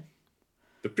 go ahead.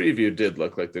 the preview did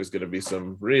look like there's going to be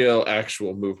some real,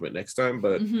 actual movement next time,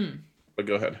 Hmm. but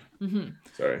go ahead. Hmm.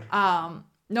 Sorry.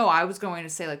 No, I was going to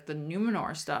say like the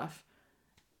Numenor stuff.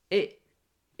 It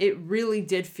it really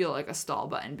did feel like a stall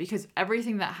button because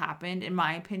everything that happened, in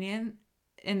my opinion,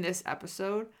 in this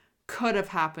episode could have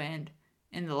happened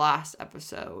in the last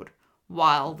episode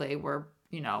while they were,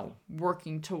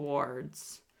 working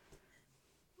towards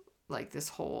like this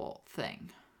whole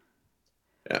thing.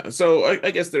 Yeah, so I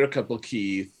guess there are a couple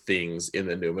key things in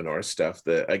the Numenor stuff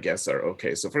that I guess are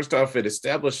okay. So first off, it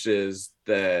establishes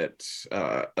that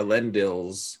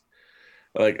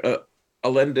like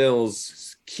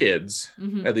Elendil's kids,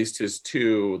 Hmm. at least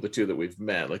the two that we've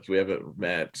met. Like we haven't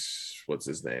met, what's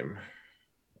his name?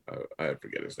 I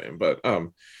forget his name, but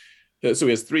so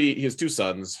he has 2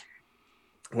 sons,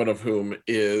 one of whom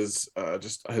is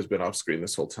just has been off screen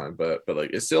this whole time, but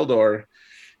like Isildur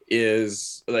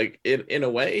is like in a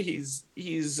way he's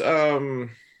I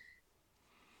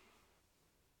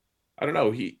don't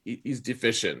know, he's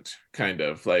deficient kind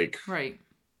of Right.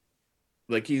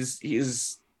 like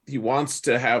he wants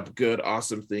to have good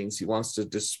awesome things, he wants to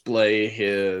display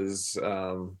his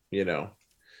you know,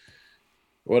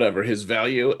 whatever his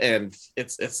value, and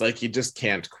it's like he just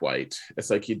can't quite, it's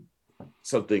like he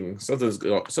something's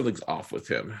off with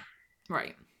him.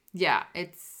 Right. Yeah,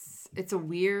 it's a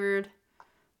weird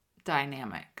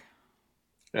dynamic.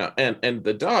 Yeah, and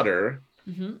the daughter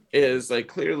Hmm. is like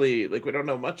clearly like we don't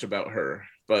know much about her,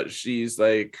 but she's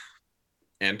like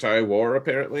anti-war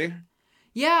apparently.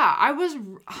 Yeah, I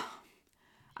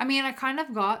mean, I kind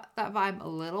of got that vibe a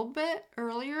little bit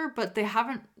earlier, but they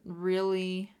haven't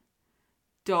really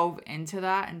dove into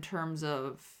that in terms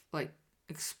of like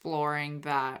exploring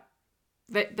that.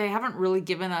 They haven't really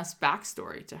given us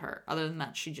backstory to her other than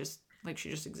that she just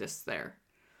exists there.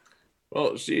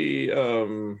 Well, she's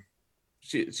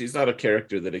not a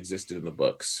character that existed in the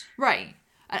books. Right.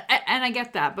 And I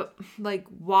get that, but like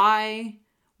why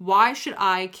should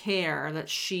I care that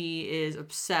she is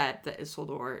upset that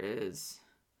Isildur is,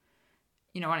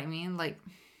 you know what I mean? Like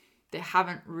they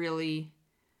haven't really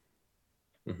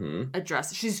Hmm.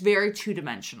 addressed it. She's very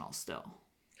two-dimensional still.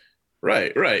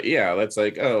 Right, yeah, that's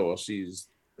like, oh well, she's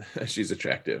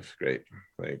attractive, great,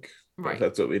 like Right.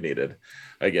 that's what we needed,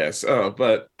 I guess. Oh,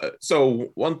 but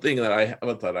so one thing that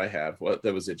one thought I have, what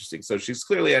that was interesting, so she's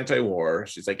clearly anti-war,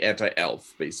 she's like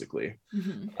anti-elf basically,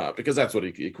 Hmm. because that's what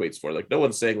it equates for. Like no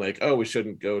one's saying like, oh, we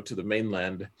shouldn't go to the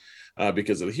mainland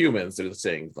because of the humans. They're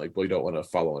saying like, well, you don't want to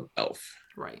follow an elf,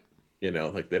 Right. you know,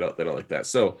 like they don't like that.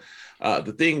 So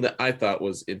the thing that I thought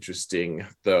was interesting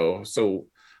though, so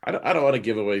I don't want to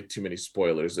give away too many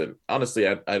spoilers, and honestly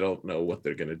I don't know what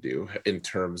they're going to do in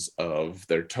terms of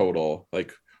their total,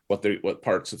 like what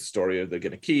parts of the story are they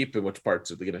going to keep and which parts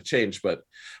are they going to change. But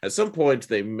at some point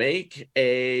they make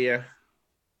a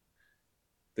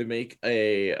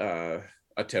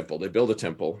temple, they build a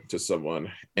temple to someone,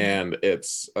 Hmm. and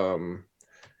it's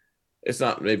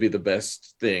not maybe the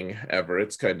best thing ever.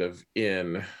 It's kind of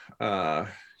in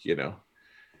you know,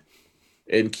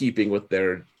 in keeping with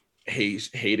their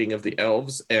hating of the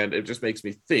elves, and it just makes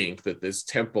me think that this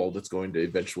temple that's going to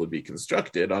eventually be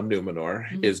constructed on Numenor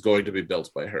Hmm. is going to be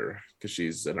built by her because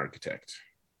she's an architect.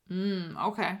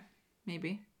 Okay.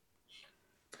 Maybe.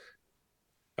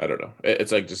 I don't know.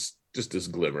 It's like just this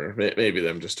glimmer. Maybe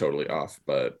I'm just totally off,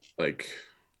 but like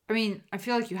I mean, I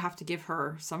feel like you have to give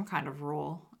her some kind of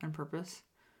role and purpose.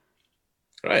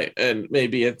 right, and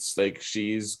maybe it's like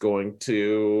she's going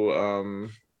to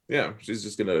yeah, she's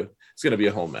just gonna it's gonna be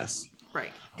a whole mess.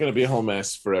 Right. Gonna be a whole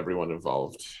mess for everyone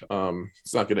involved.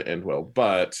 It's not gonna end well,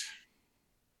 but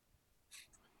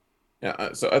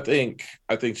yeah, so I think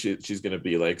she's gonna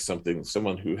be like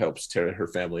someone who helps tear her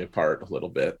family apart a little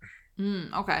bit.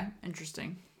 Okay.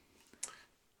 Interesting.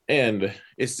 And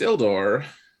Isildur,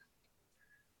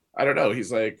 I don't know,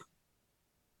 he's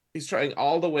trying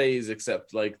all the ways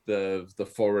except like the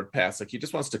forward pass. Like he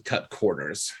just wants to cut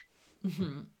corners.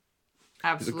 Hmm.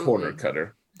 He's a corner Absolutely.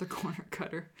 cutter. The corner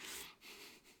cutter.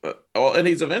 Well, and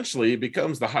he's eventually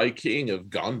becomes the High King of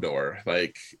Gondor.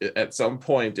 Like at some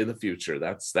point in the future,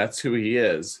 that's who he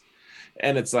is.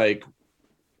 And it's like,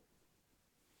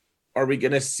 are we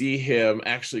going to see him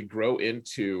actually grow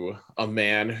into a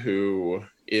man who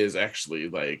is actually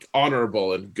like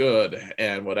honorable and good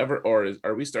and whatever, or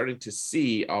are we starting to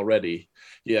see already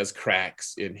he has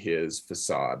cracks in his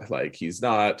facade? Like he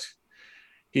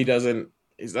doesn't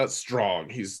he's not strong,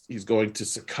 he's going to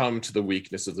succumb to the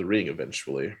weakness of the ring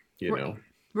eventually, you know.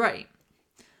 Right.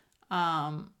 Right.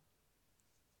 Um,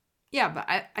 yeah, but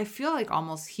I feel like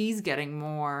almost he's getting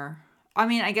more. I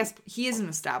mean, I guess he is an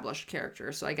established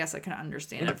character, so I guess I can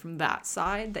understand it from that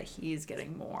side that he's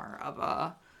getting more of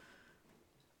a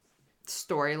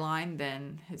storyline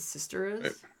than his sister Right.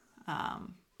 is.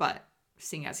 But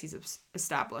seeing as he's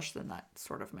established, then that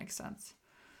sort of makes sense.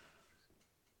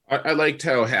 I liked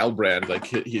how Halbrand, like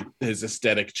his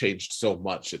aesthetic changed so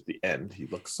much at the end. He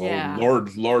looks so Yeah.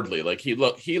 lordly, like he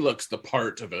looks the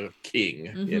part of a king,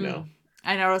 you Mm-hmm. know.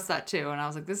 I noticed that too, and I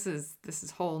was like, this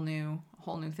is whole new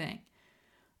thing.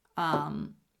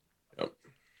 Um, Yep.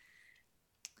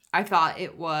 I thought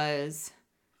it was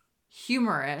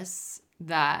humorous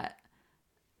that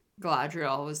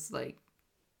Galadriel was like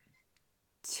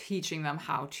teaching them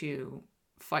how to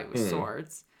fight with Hmm.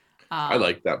 swords. I Um,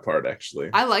 like that part actually.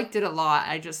 I liked it a lot.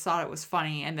 I just thought it was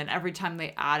funny, and then every time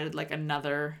they added like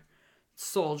another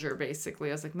soldier, basically,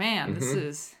 I was like, man, this Hmm.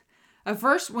 is. At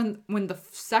first, when the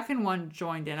second one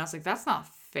joined in, I was like, that's not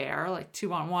fair, like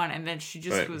 2-on-1, and then she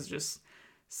just Right. was just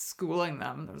schooling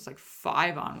them. There was like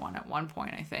 5-on-1 at one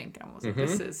point, I think. I was like,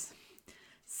 this Mm-hmm. is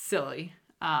silly.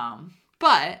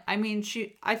 But I mean,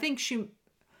 I think she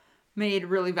made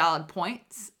really valid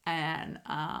points, and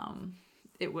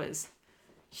it was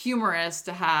humorous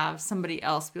to have somebody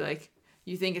else be like,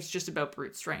 you think it's just about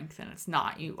brute strength, and it's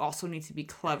not. You also need to be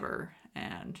clever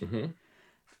and,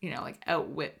 Mm-hmm. like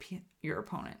outwit your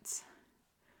opponents.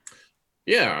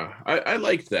 Yeah, I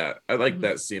liked that. I liked Mm-hmm.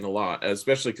 that scene a lot,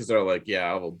 especially because they're like,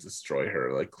 "Yeah, I will destroy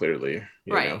her." Like clearly,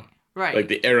 Right, like right.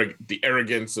 the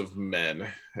arrogance of men,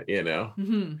 you know,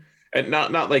 Mm-hmm. and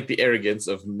not like the arrogance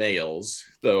of males,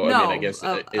 though. I mean, I No, guess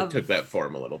of, it of took that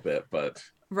form a little bit, but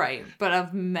right, but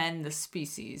of men, the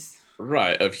species.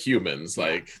 right of humans, Yeah,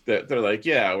 like they're like,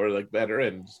 "Yeah, we're like better,"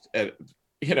 and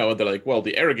they're like, "Well,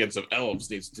 the arrogance of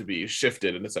elves needs to be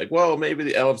shifted," and it's like, well, maybe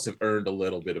the elves have earned a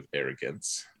little bit of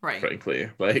arrogance, right. frankly,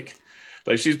 like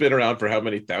she's been around for how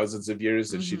many thousands of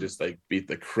years and she Mm-hmm. just like beat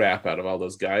the crap out of all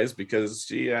those guys because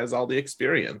she has all the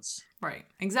experience. Right,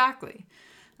 exactly.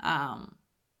 Um,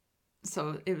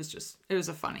 so it was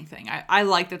a funny thing. I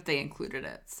like that they included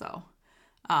it. So,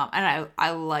 and I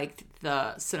liked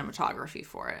the cinematography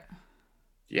for it.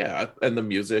 Yeah, and the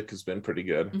music has been pretty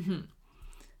good. Mm-hmm.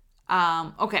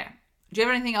 Okay. Do you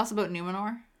have anything else about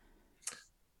Numenor?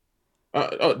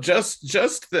 Oh,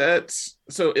 just that.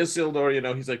 So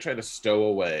Isildur, he's like trying to stow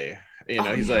away.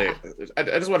 Oh He's yeah. like, I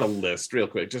just want to list real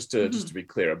quick, just to Mm-hmm. be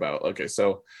clear about. Okay,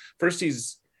 so first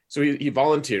he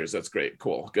volunteers. That's great,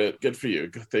 cool, good for you.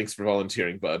 Thanks for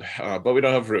volunteering, bud. But we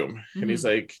don't have room. And he's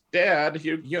Mm-hmm. like, Dad,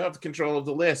 you have control of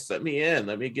the list. Let me in.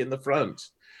 Let me get in the front.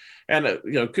 And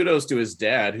kudos to his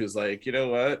dad, who's like, you know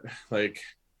what, like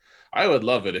I would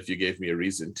love it if you gave me a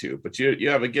reason to, but you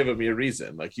haven't given me a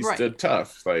reason. Like he Right. stood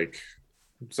tough. Like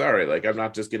sorry, like I'm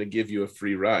not just going to give you a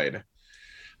free ride.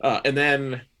 And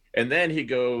then he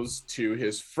goes to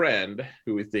his friend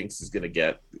who he thinks is going to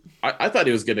get. I thought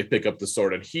he was going to pick up the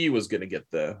sword and he was going to get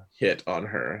the hit on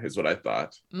her, is what I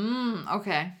thought.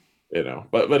 Okay.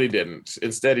 But he didn't.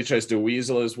 Instead, he tries to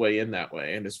weasel his way in that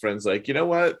way, and his friend's like, you know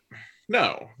what?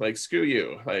 No, like screw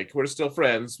you. Like we're still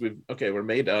friends. We're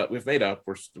made up. We've made up.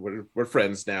 We're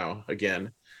friends now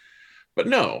again. But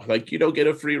no, like you don't get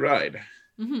a free ride.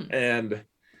 Mm-hmm.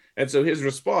 And so his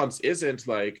response isn't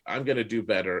like, I'm going to do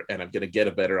better and I'm going to get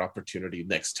a better opportunity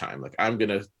next time. Like, I'm going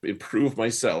to improve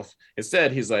myself.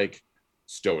 Instead, he's like,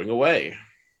 stowing away.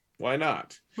 Why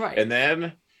not? Right. And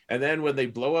then. And then when they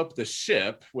blow up the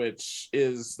ship, which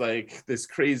is like this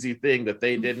crazy thing that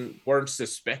they weren't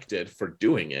suspected for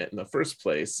doing it in the first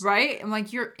place. Right. I'm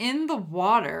like, you're in the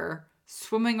water,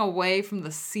 swimming away from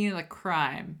the scene of the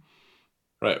crime.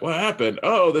 Right. What happened?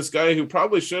 Oh, this guy who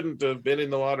probably shouldn't have been in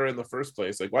the water in the first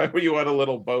place. Like, why were you on a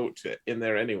little boat in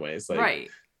there anyways? Like, Right.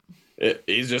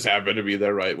 he just happened to be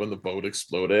there right when the boat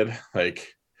exploded.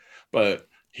 Like, but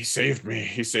he saved me.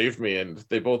 He saved me. And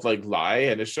they both like lie,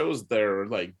 and it shows their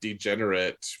like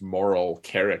degenerate moral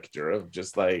character of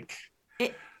just like,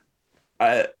 It.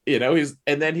 he's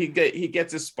and then he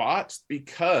gets a spot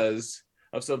because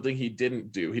of something he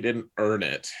didn't do. He didn't earn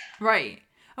it. Right.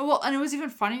 Oh, well, and it was even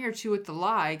funnier too with the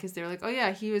lie because they were like, "Oh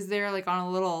yeah, he was there like on a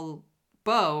little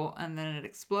bow, and then it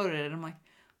exploded." And I'm like,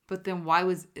 "But then why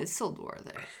was Isildur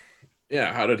there?"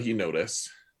 Yeah, how did he notice?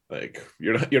 Like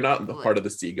you're not the part Like, of the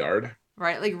Sea Guard.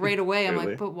 right, like right away, I'm like,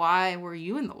 Clearly. "But why were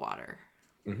you in the water?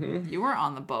 Mm-hmm. You weren't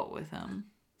on the boat with him."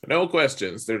 No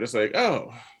questions. They're just like,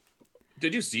 oh,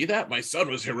 did you see that? My son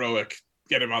was heroic.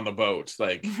 Get him on the boat.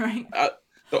 Like, Right. uh,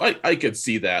 so I could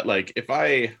see that. Like, if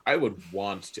I would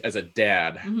want to, as a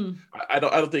dad, Mm-hmm. I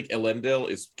don't think Elendil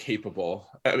is capable.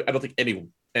 I don't think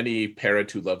any parent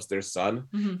who loves their son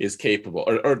Mm-hmm. is capable,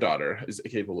 or daughter is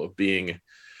capable of being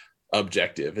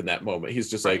objective in that moment. He's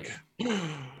just Right. like,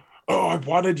 oh, I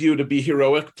wanted you to be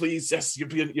heroic. Please, yes, you're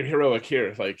heroic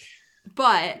here. Like,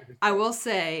 But I will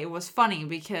say it was funny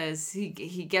because he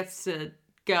gets to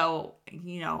go,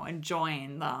 and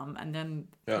join them, and then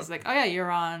yeah. he's like, "Oh yeah,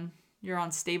 you're on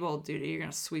stable duty. You're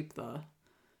gonna sweep the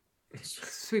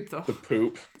The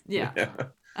poop. yeah." Yeah.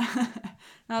 And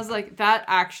I was like, that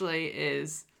actually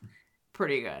is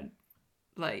pretty good.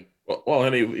 Like, Well,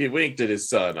 and he winked at his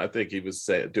son. I think he was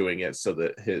doing it so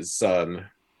that his son,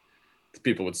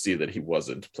 people would see that he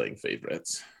wasn't playing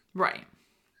favorites. right.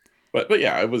 But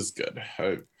yeah, it was good.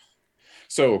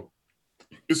 So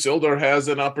Isildur has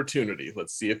an opportunity.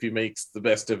 Let's see if he makes the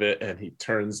best of it, and he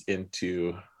turns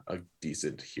into a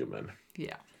decent human,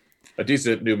 Yeah. a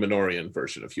decent Numenorian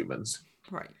version of humans.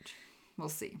 Right. We'll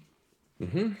see.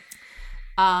 Mm-hmm.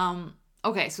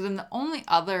 Okay, so then the only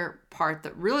other part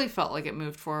that really felt like it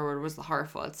moved forward was the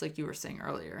Harfoots, like you were saying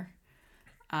earlier.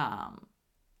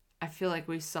 I feel like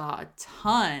we saw a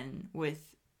ton with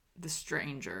the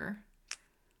stranger.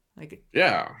 Like,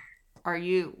 Yeah, are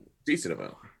you? decent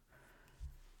amount.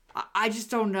 I just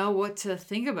don't know what to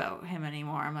think about him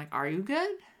anymore. I'm like, are you good?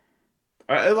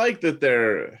 I like that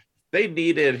they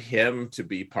needed him to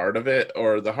be part of it,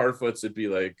 or the Harfoots would be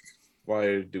like,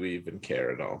 why do we even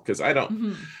care at all? Because I don't.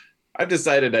 Mm-hmm. I've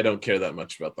decided I don't care that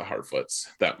much about the Harfoots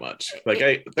that much. Like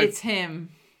It's him.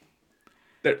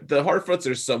 the Harfoots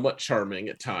are somewhat charming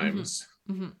at Mm-hmm. times,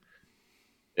 Mm-hmm.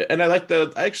 and I like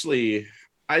the actually.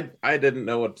 I didn't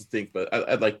know what to think, but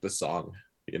I like the song.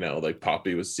 Like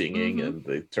Poppy was singing, Mm-hmm. and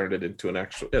they turned it into an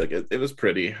actual. Like it was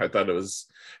pretty. I thought it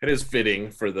is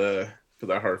fitting for the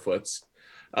Harfoots.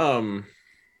 Um,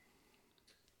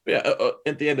 yeah.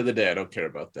 At the end of the day, I don't care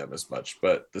about them as much,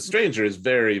 but the stranger is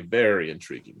very, very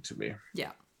intriguing to me.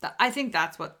 Yeah, I think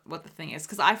that's what the thing is,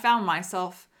 because I found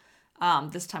myself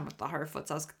this time with the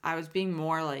Harfoots, I was being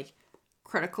more like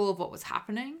critical of what was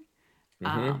happening,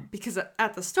 Mm-hmm. because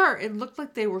at the start it looked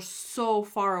like they were so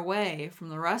far away from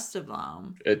the rest of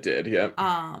them, It did, yeah.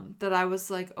 that I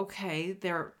was like, okay,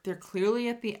 they're clearly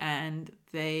at the end.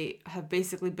 They have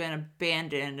basically been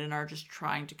abandoned and are just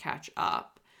trying to catch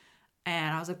up.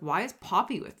 And I was like, why is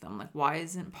Poppy with them? Like, why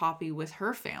isn't Poppy with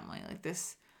her family? Like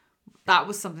this, that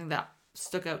was something that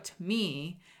stuck out to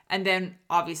me. And then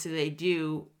obviously they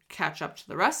do catch up to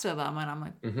the rest of them, and I'm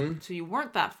like, Mm-hmm. so you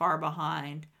weren't that far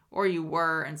behind, or you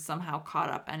were and somehow caught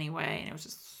up anyway. And it was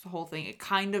just the whole thing. It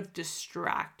kind of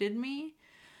distracted me.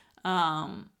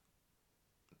 Um,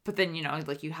 but then,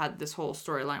 like, you had this whole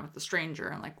storyline with the stranger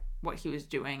and like what he was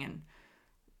doing and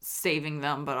saving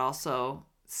them, but also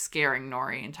scaring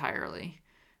Nori entirely.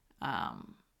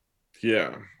 Um,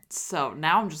 Yeah. so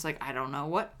now I'm just like, I don't know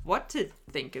what to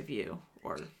think of you,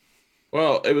 or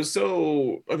Well, it was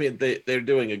so. I mean, they're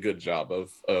doing a good job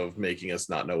of making us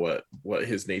not know what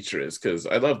his nature is. Because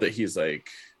I love that he's like,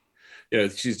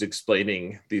 she's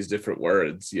explaining these different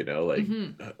words. Like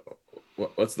mm-hmm. uh,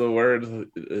 what's the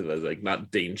word? It was like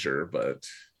not danger, but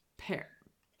Par-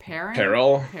 pairing,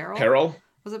 peril. peril, Peril.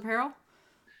 was it peril?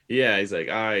 Yeah, he's like,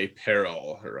 I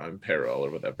peril, or I'm peril,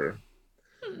 or whatever.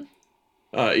 Hmm.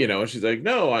 And she's like,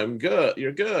 no, I'm good.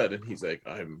 You're good. And he's like,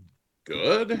 I'm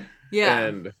good.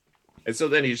 Yeah, And so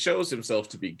then he shows himself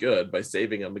to be good by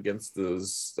saving him against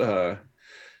those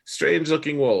strange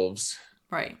looking wolves,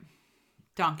 right.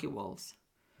 Donkey wolves.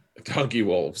 donkey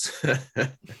wolves.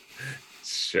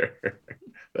 Sure.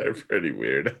 They're pretty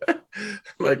weird.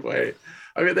 Like, why?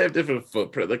 I mean, they have different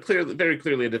footprint. They're clearly, very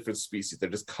clearly a different species. They're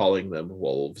just calling them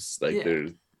wolves. Like Yeah.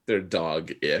 they're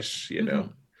dog-ish. Mm-hmm.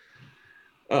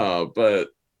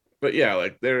 But yeah,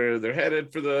 like they're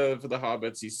headed for the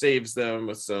hobbits. He saves them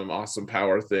with some awesome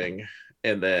power thing,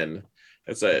 and then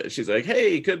she's like,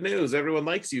 "Hey, good news! Everyone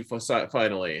likes you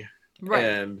finally." Right.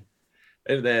 And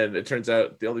and then it turns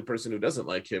out the only person who doesn't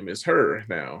like him is her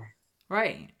now.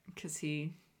 Right. Because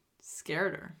he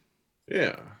scared her.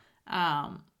 Yeah,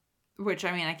 Um, which,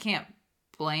 I mean, I can't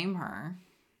blame her.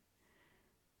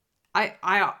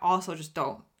 I also just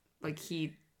don't like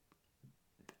he.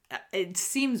 It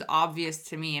seems obvious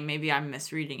to me, and maybe I'm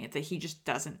misreading it, that he just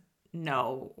doesn't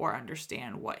know or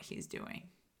understand what he's doing.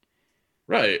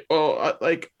 right. Well,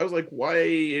 I was like, why are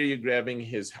you grabbing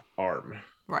his arm?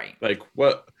 Right. Like,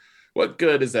 what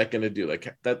good is that going to do?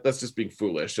 Like that's just being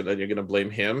foolish, and then you're going to blame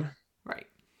him. Right.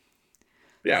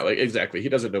 Yeah, like exactly. He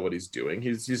doesn't know what he's doing.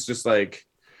 He's just like,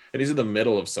 and he's in the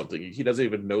middle of something. He doesn't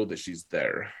even know that she's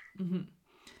there. Mm-hmm.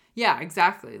 Yeah,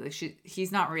 exactly. Like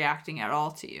he's not reacting at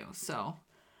all to you. So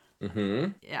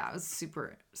Mm-hmm. yeah, it was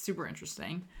super super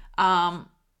interesting. Um,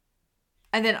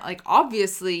 and then like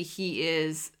obviously he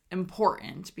is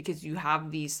important because you have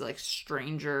these like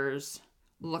strangers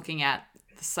looking at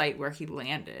the site where he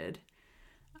landed.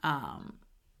 Um,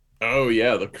 Oh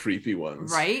yeah, the creepy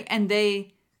ones. right, and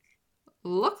they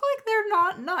look like they're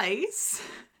not nice.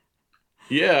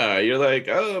 Yeah, you're like,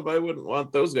 oh, I wouldn't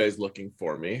want those guys looking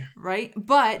for me. Right,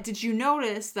 but did you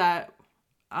notice that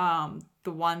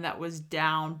the one that was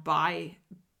down by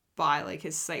like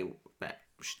his site, that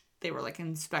they were like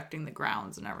inspecting the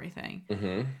grounds and everything,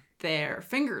 Mm-hmm. their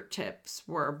fingertips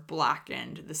were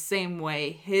blackened the same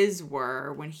way his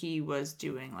were when he was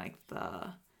doing like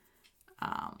the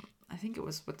I think it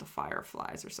was with the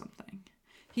fireflies or something.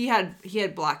 He had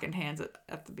blackened hands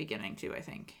at the beginning too, I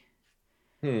think,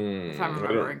 if I'm I don't.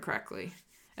 remembering correctly.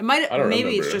 I don't Maybe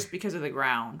it's remember. just because of the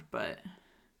ground, but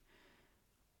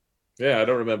Yeah, I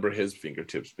don't remember his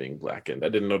fingertips being blackened. I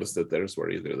didn't notice that theirs were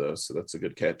either, though. So that's a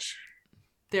good catch.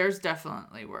 theirs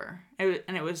definitely were. And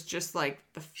it was just like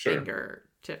the Sure.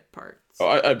 fingertip Oh, parts.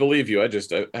 I believe you.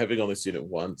 Having only seen it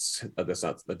once, that's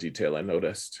not the detail I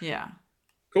noticed. Yeah.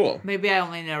 Cool. Maybe I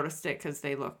only noticed it because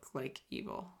they look like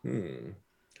evil. Hmm.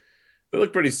 They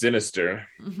look pretty sinister.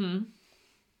 Mm-hmm.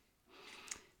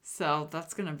 So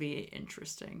that's gonna be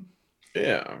interesting.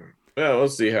 Yeah. Well, we'll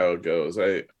see how it goes.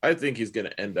 I think he's going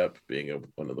to end up being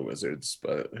one of the wizards,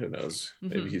 but who knows?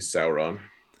 Maybe Mm-hmm. he's Sauron.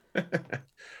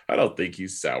 I don't think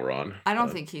he's Sauron, I don't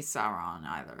but think he's Sauron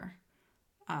either.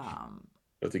 Um,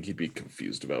 I think he'd be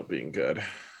confused about being good.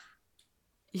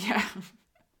 yeah,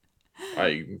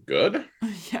 I'm good.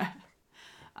 yeah,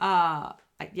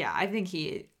 yeah. I think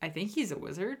he's a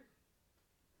wizard,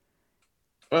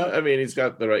 Well, I mean, he's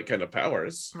got the right kind of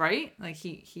powers. right? Like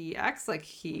he acts like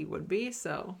he would be.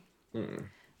 So Hmm.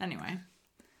 anyway,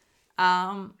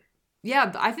 um, yeah.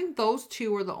 I think those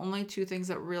two were the only two things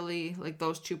that really like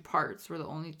those two parts were the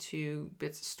only two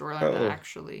bits of storyline that Oh,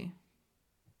 actually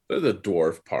the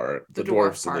dwarf part, the the dwarf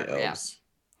dwarfs and the part. Yeah. elves.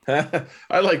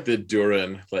 I like the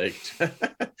Durin like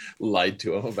lied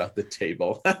to him about the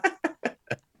table. I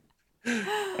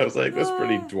was like, that's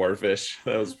pretty Uh, dwarfish.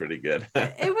 That was pretty good.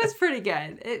 it was pretty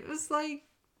good. It was like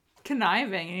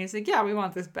conniving, and he's like, "Yeah, we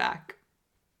want this back.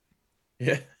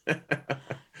 Yeah. I'm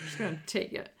just gonna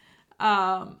take it."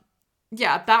 Um,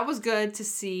 yeah, that was good to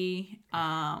see.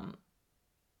 And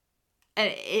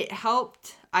it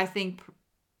helped, I think,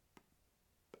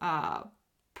 uh,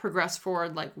 progress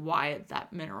forward like why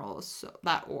that mineral is so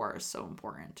that ore is so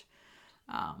important.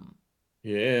 Um,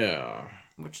 Yeah.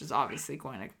 which is obviously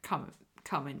going to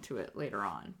come into it later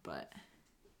on, but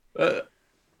Uh,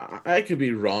 I could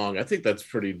be wrong. I think that's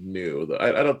pretty new. Though.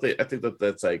 I don't think. I think that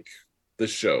that's like the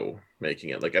show making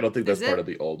it. Like I don't think is that's part it? of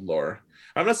the old lore.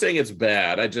 I'm not saying it's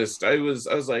bad. I was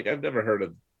like I've never heard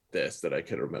of this that I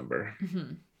could remember.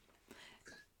 Mm-hmm.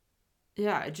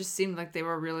 Yeah, it just seemed like they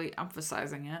were really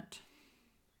emphasizing it.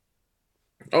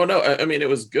 Oh no, I mean it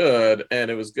was good, and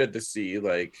it was good to see.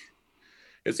 Like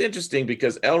it's interesting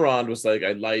because Elrond was like,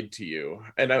 "I lied to you,"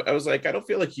 and I was like, I don't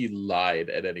feel like he lied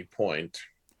at any point.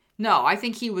 No, I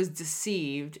think he was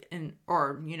deceived and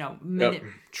or Yep.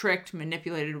 tricked,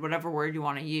 manipulated, whatever word you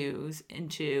want to use,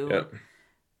 into Yep.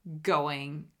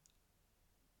 going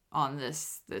on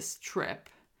this trip.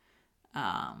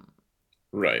 Um,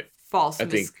 Right. false I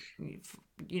think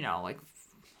like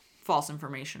false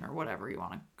information or whatever you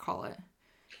want to call it.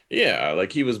 yeah,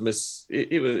 like he was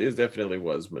it definitely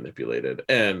was manipulated.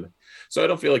 And so I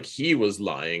don't feel like he was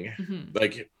lying. Hmm.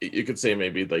 Like you could say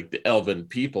maybe like the elven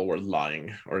people were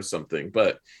lying or something,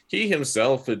 but he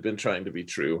himself had been trying to be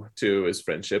true to his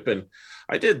friendship. And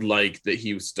I did like that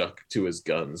he stuck to his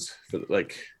guns for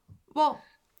like Well,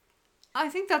 I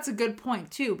think that's a good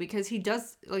point too because he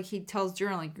does like he tells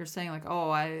Jiren like you're saying like oh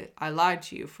I lied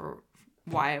to you for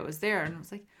why I was there and I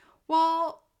was like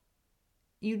well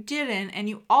you didn't and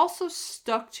you also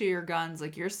stuck to your guns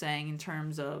like you're saying in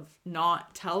terms of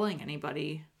not telling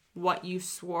anybody what you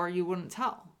swore you wouldn't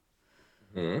tell.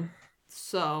 hmm.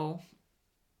 So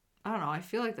I don't know. I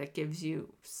feel like that gives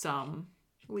you some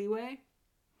leeway.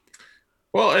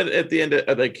 Well, at the end,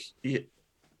 like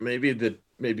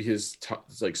maybe his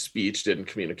like speech didn't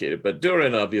communicate it, but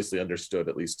Durin obviously understood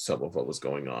at least some of what was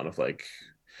going on. Of like,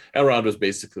 Elrond was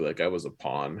basically like, I was a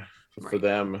pawn for Right.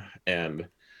 them, and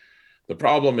the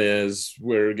problem is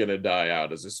we're gonna die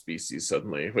out as a species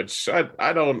suddenly, which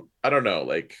I don't know.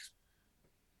 Like,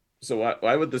 so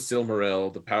why would the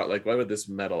Silmaril, the power, like why would this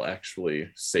metal actually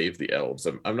save the elves?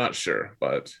 I'm not sure,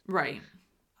 but Right.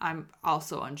 I'm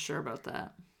also unsure about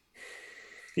that.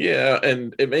 yeah,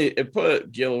 and it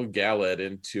put Gil Galad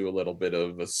into a little bit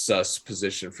of a sus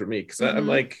position for me because I'm Mm-hmm.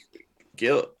 like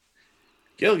Gil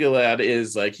Gilgalad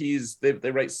is like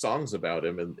they write songs about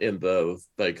him in the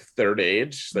like third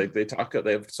age. Like they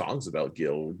have songs about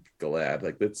Gilgalad.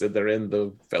 Like they're in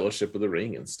the Fellowship of the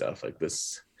Ring and stuff like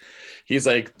this. He's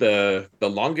like the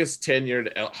longest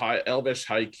tenured elvish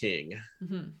high king,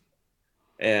 Mm-hmm.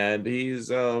 and he's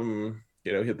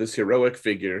this heroic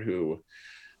figure who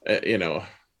you know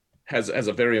has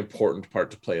a very important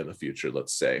part to play in the future.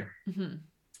 Let's say, Mm-hmm.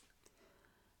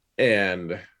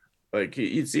 and like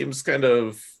he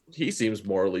seems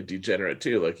morally degenerate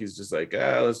too. Like he's just like,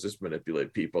 let's just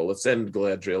manipulate people. Let's send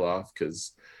Galadriel off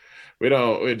because we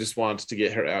just want to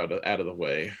get her out of the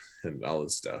way and all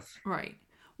this stuff. Right.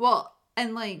 Well,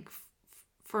 and like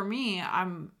for me,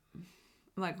 I'm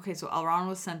like, okay, so Elrond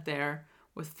was sent there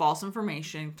with false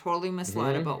information, totally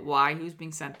misled Mm-hmm. about why he was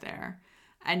being sent there.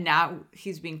 And now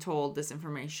he's being told this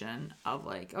information of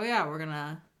like, oh yeah, we're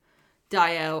gonna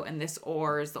die out, and this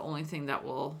ore is the only thing that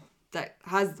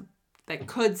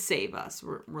could save us.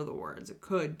 Were the words it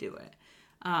could do it.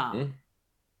 Mm-hmm.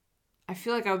 I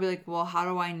feel like I would be like, well, how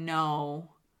do I know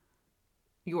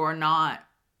you're not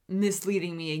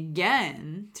misleading me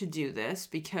again to do this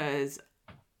because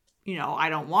I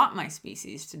don't want my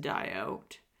species to die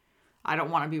out. I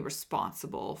don't want to be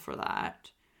responsible for that.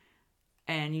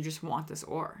 And you just want this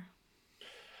ore.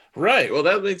 Right. Well,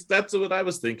 that's what I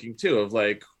was thinking too. Of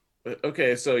like,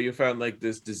 okay, so you found like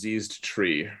this diseased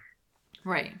tree,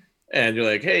 Right. and you're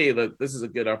like, hey, this is a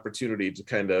good opportunity to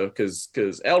kind of because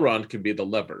Elrond can be the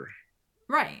lever.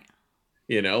 Right.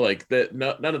 Like that.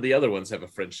 No, none of the other ones have a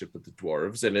friendship with the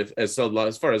dwarves, and if as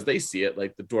far as they see it,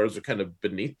 like the dwarves are kind of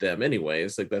beneath them,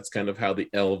 anyways. Like that's kind of how the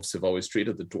elves have always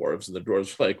treated the dwarves, and the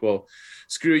dwarves are like, well,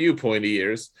 screw you, pointy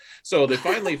ears. So they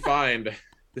finally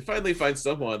find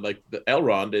someone like the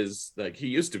Elrond is like he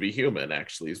used to be human.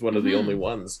 Actually, he's one of the only Mm-hmm.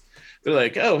 ones. They're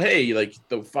like, oh hey, like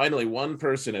finally one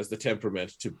person has the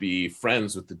temperament to be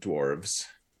friends with the dwarves,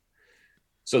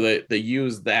 so they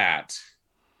use that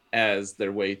as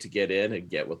their way to get in and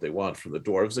get what they want from the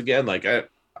dwarves again. Like I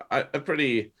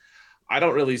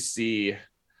don't really see.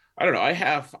 I don't know. I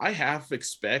half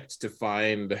expect to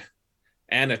find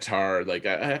Anatar. Like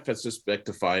I half expect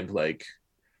to find like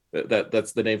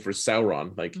that's the name for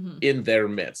Sauron. Like Mm-hmm. in their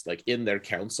midst, like in their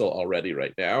council already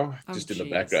right now, Oh, just in the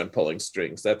jeez. background pulling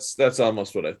strings. That's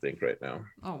almost what I think right now.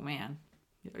 Oh, man.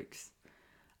 Yikes.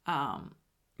 Um,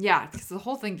 yeah, because the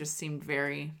whole thing just seemed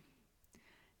very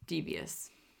devious.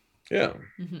 Yeah.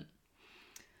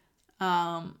 Mm-hmm.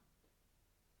 Um,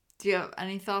 do you have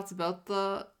any thoughts about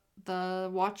the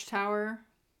Watchtower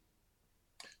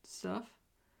stuff?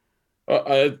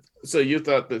 So you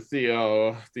thought that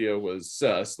Theo was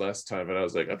sus last time, and I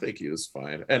was like, I think he was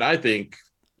fine, and I think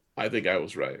I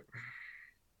was right.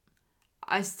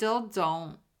 I still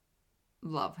don't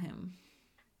love him.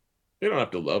 You don't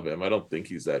have to love him. I don't think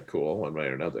he's that cool one way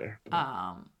or another. But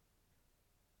Um,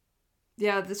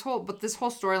 yeah, this whole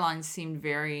storyline seemed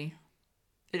very.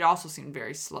 It also seemed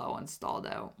very slow and stalled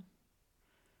out.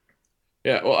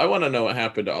 yeah, well, I want to know what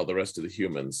happened to all the rest of the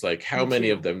humans. Like, Me how many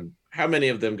of too. them? How many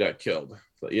of them got killed?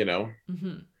 Mm-hmm.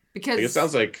 Like it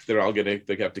sounds Because like they're all gonna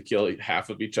like have to kill half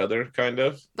of each other, kind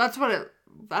of. that's what it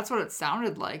that's what it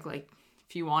sounded like. Like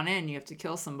if you want in, you have to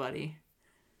kill somebody.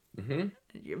 Hmm.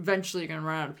 Eventually, you're gonna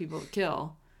run out of people to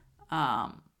kill.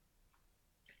 Um,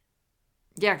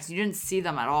 yeah, because you didn't see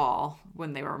them at all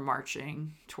when they were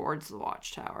marching towards the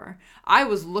watchtower. I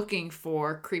was looking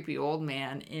for creepy old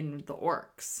man in the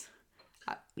orcs.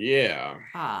 Yeah.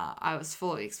 I was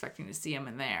fully expecting to see him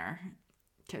in there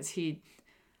because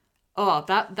oh,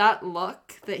 that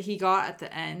look that he got at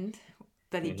the end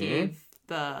that he Hmm. gave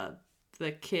the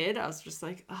kid. I was just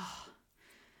like, oh, you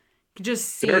could just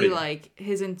see Dirty. like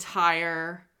his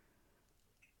entire.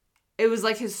 It was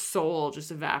like his soul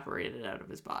just evaporated out of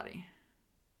his body.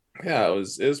 Yeah, it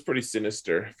was pretty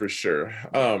sinister for sure.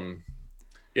 Yeah.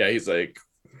 Yeah, he's like,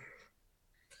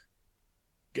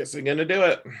 guess I'm gonna do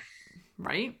it.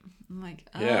 Right? I'm like,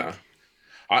 Yeah.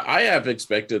 I have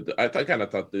expected. Kind of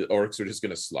thought the orcs were just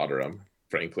gonna slaughter him.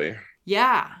 Frankly.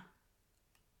 yeah,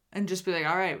 and just be like,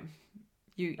 all right,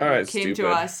 you All you right, came to stupid.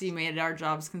 us, you made our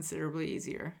jobs considerably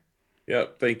easier,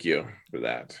 Yep. Thank you for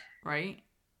that. right?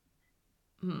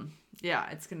 Hmm. Yeah,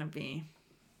 it's gonna be.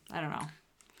 I don't know.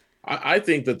 I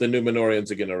think that the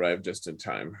Numenorians are going to arrive just in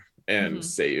time and Hmm.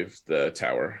 save the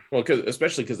tower. Well,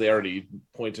 especially because they already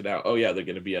pointed out, oh yeah, they're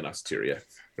going to be in Ostirith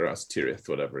or Ostirith,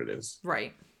 whatever it is.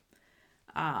 Right.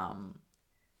 Um.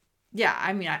 Yeah.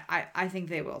 I mean, I think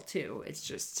they will too. It's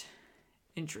just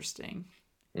interesting.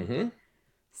 Mm-hmm.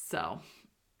 So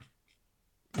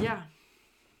yeah.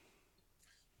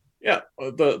 Yeah,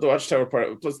 the Watchtower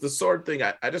part plus the sword thing.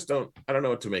 I don't know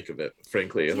what to make of it.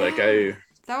 Frankly, like Yeah.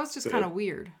 That was just kind of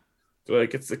weird.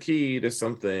 like it's the key to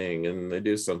something, and they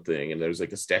do something, and there's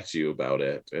like a statue about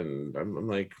it, and I'm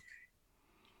like,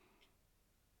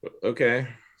 okay,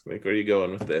 like where are you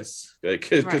going with this? Like,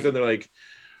 because Right. then they're like,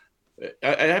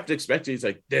 I have to expect he's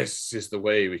like, this is the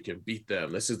way we can beat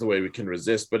them. This is the way we can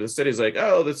resist. But instead, he's like,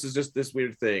 oh, this is just this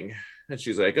weird thing. And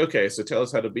she's like, okay, so tell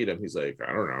us how to beat him. He's like,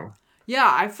 I don't know. Yeah,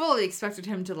 I fully expected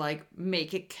him to like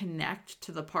make it connect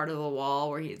to the part of the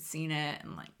wall where he had seen it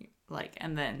and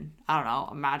and then I don't know,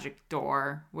 a magic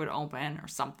door would open or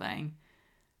something.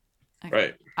 Like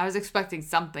Right. I was expecting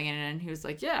something and he was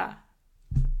like, "Yeah,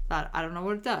 but I don't know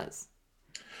what it does."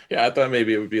 Yeah, I thought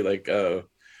maybe it would be like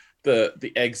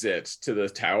the exit to the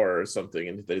tower or something,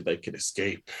 and they like can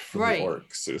escape from the Right.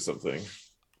 orcs or something.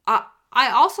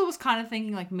 I also was kind of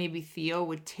thinking like maybe Theo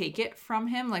would take it from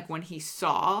him like when he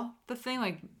saw the thing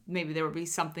like maybe there would be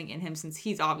something in him since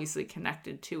he's obviously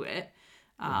connected to it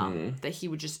Mm-hmm. that he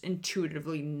would just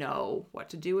intuitively know what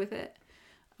to do with it.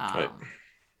 Right. Um,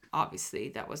 Obviously,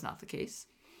 that was not the case.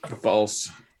 False.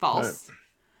 Right. False.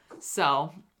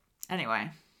 So, anyway,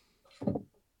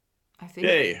 I think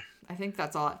Yay. I think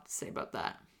that's all I have to say about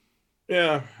that.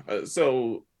 Yeah.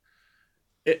 So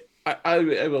I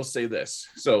will say this.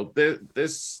 So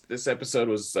this episode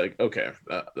was like, okay,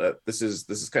 this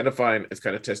is kind of fine. It's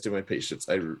kind of testing my patience.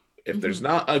 If there's Mm-hmm.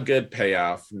 not a good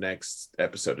payoff next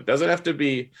episode, it doesn't have to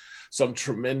be some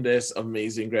tremendous,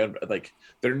 amazing grand. Like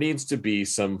there needs to be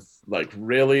some like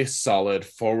really solid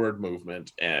forward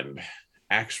movement and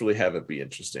actually have it be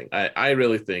interesting. I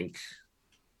really think.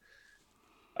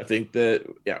 I think that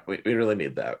yeah, we really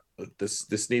need that.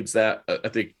 This needs that. I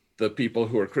think the people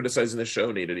who are criticizing the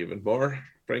show need it even more,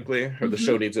 frankly, or the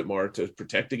show Mm-hmm. needs it more to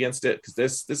protect against it. Because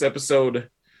this episode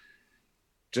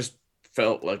just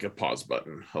felt like a pause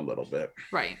button a little bit.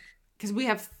 Right. Because we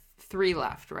have three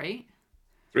left, right?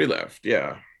 Three left,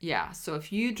 yeah. Yeah. So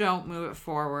if you don't move it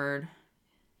forward,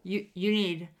 you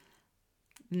need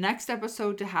next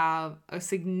episode to have a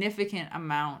significant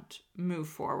amount move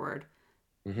forward.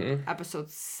 Mm-hmm. Episode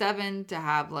 7 to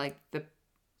have like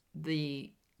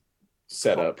the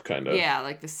Setup, kind of. yeah,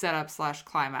 like the setup slash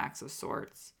climax of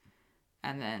sorts,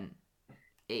 and then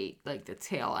 8 like the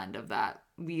tail end of that,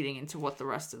 leading into what the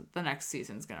rest of the next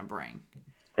season's gonna bring.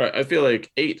 Right. I feel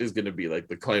like 8 is going to be like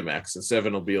the climax, and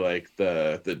 7 will be like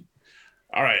the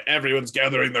all right, everyone's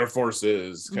gathering their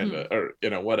forces, kind Mm-hmm.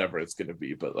 of, or whatever it's going to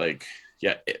be. But like,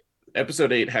 yeah,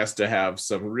 episode 8 has to have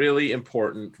some really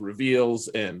important reveals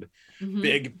and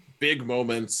Mm-hmm. big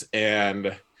moments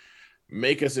and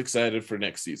make us excited for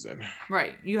next season.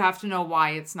 Right. You have to know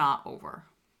why it's not over.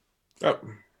 Oh,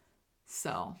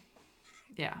 So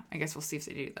yeah, I guess we'll see if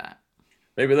they do that.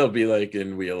 maybe they'll be like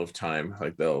in Wheel of Time,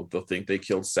 like they'll think they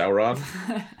killed Sauron,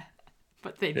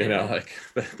 But they didn't. like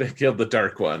they killed the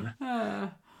Dark One. Uh,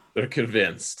 They're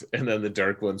convinced, and then the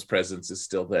Dark One's presence is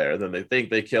still there. And then they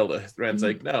think they killed it. Ren's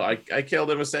mm-hmm. like, no, I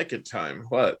killed him a second time.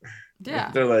 What?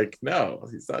 Yeah. They're like, no,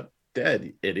 he's not dead,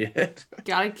 you idiot.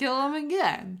 Gotta kill him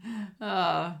again.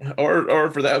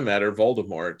 Or for that matter,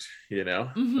 Voldemort. Like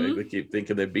Mm-hmm. they keep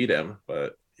thinking they beat him,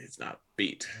 but he's not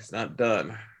beat. He's not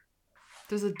done.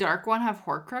 Does the dark one have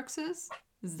Horcruxes?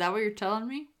 Is that what you're telling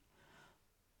me?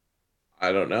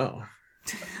 I don't know.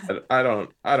 I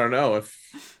don't. I don't know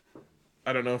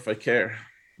if I care.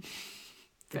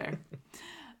 Fair.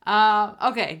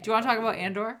 Okay. Do you want to talk about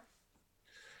Andor?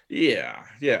 Yeah,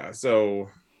 yeah. So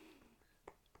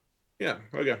yeah.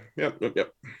 Okay. Yep.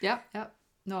 Yep. Yep.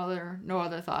 No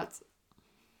other thoughts.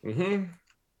 Mm-hmm.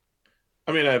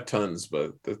 I mean, I have tons,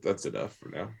 but that's enough for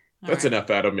now. All That's right. enough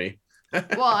out of me.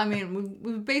 Well, I mean,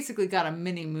 we've basically got a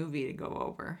mini movie to go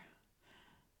over.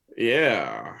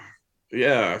 Yeah.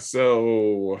 Yeah.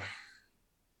 So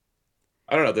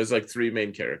I don't know. There's like three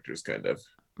main characters, kind of.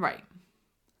 Right.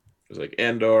 There's like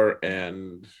Andor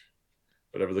and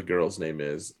whatever the girl's name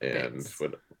is, and Bix.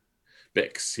 what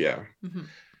Bix, yeah, Mm-hmm.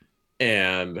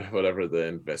 and whatever the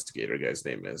investigator guy's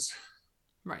name is.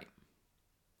 Right.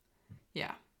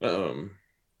 Yeah. Um.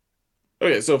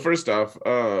 Okay, so first off,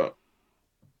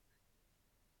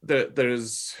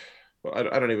 there's well,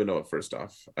 I don't even know what first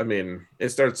off. I mean, it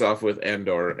starts off with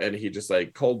Andor, and he just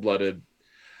like cold blooded.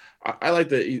 I like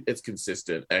that it's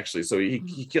consistent actually. So Mm-hmm.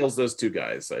 he kills those two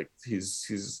guys. Like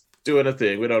he's doing a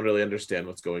thing. We don't really understand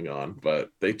what's going on, but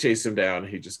they chase him down.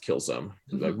 He just kills them.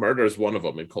 Like Mm-hmm. murders one of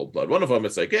them in cold blood. One of them,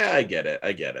 it's like, yeah, I get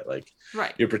it. Like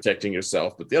Right. you're protecting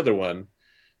yourself, but the other one,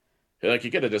 like he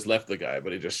could have just left the guy,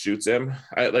 but he just shoots him.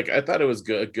 I thought it was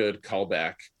good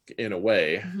callback in a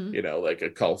way, Mm-hmm. like a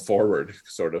call forward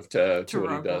sort of to To what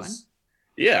he Rogue One. does.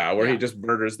 Yeah, where he Yeah. just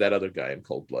murders that other guy in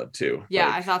cold blood too. Yeah,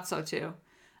 I Like, thought so too.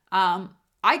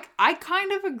 I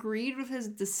kind of agreed with his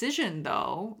decision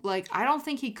though. Like, I don't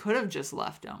think he could have just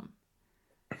left him.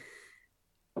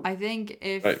 I think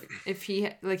right, if he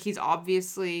like he's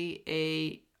obviously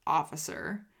a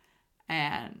officer,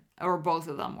 and or both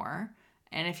of them were,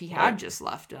 and if he had right, just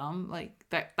left him, like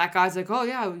that guy's like, oh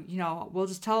yeah, we'll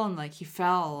just tell him like he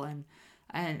fell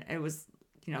and it was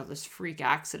this freak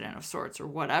accident of sorts or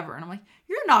whatever, and I'm like,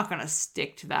 you're not gonna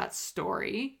stick to that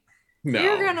story.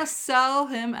 You're no, gonna sell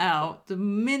him out the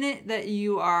minute that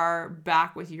you are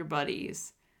back with your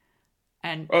buddies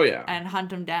and oh yeah, and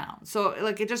hunt him down. So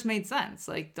like it just made sense.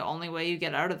 Like the only way you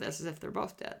get out of this is if they're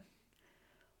both dead.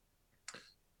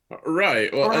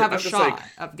 right. Well, Or have a I'm just like, shot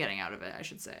of getting out of it, I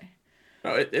should say.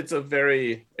 no,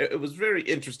 it was very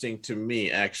interesting to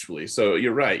me actually. So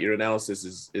you're right. Your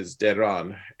analysis is dead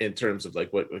on in terms of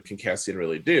like what can Cassian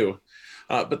really do.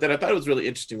 But then I thought it was really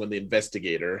interesting when the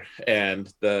investigator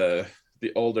and the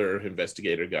older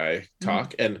investigator guy Mm-hmm.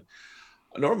 talk. And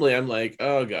normally I'm like,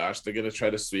 oh gosh, they're gonna try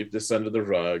to sweep this under the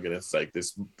rug, and it's like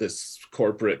this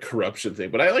corporate corruption thing.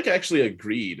 But I like actually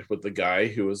agreed with the guy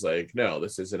who was like, no,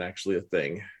 this isn't actually a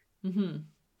thing. Mm-hmm.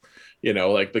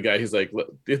 Like the guy who's like,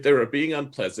 if they were being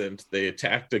unpleasant, they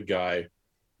attacked a guy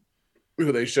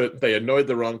they annoyed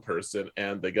the wrong person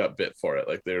and they got bit for it.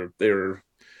 Like they're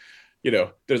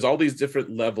there's all these different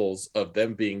levels of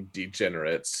them being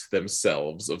degenerates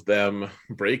themselves, of them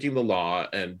breaking the law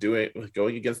and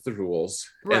going against the rules.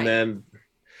 Right.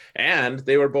 And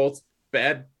they were both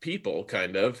bad people,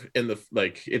 kind of, in the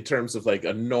like in terms of like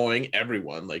annoying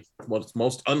everyone, like one of the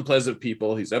most unpleasant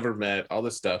people he's ever met, all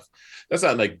this stuff. That's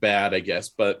not like bad, I guess,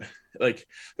 but like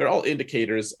they're all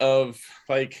indicators of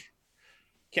like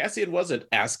Cassian wasn't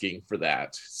asking for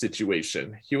that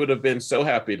situation. He would have been so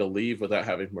happy to leave without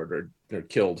having murdered or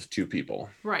killed two people.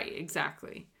 Right.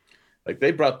 Exactly. Like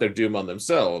they brought their doom on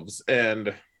themselves.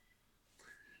 And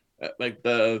like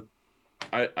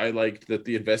I liked that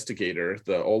the investigator,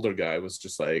 the older guy, was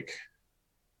just like,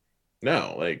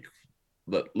 no, like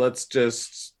let's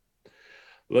just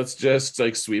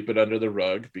like sweep it under the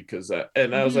rug because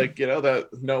and I was Mm-hmm. like, that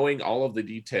knowing all of the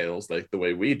details like the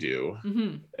way we do,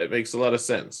 Mm-hmm. it makes a lot of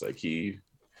sense. Like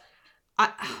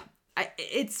I,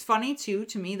 it's funny too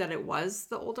to me that it was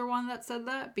the older one that said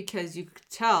that, because you could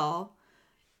tell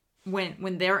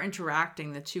when they're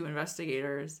interacting, the two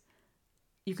investigators,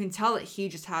 you can tell that he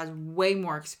just has way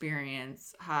more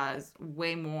experience, has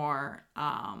way more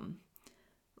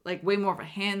like way more of a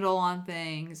handle on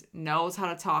things, knows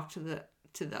how to talk to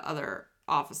the other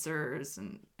officers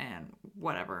and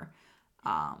whatever.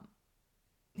 Um,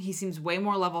 he seems way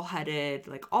more level headed,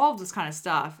 like all of this kind of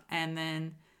stuff. And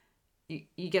then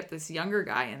you get this younger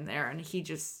guy in there, and he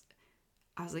just,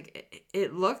 I was like,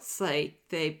 it looks like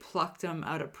they plucked him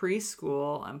out of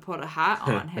preschool and put a hat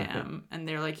on him, and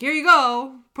they're like, here you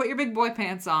go, put your big boy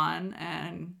pants on,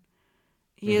 and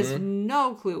he has mm-hmm.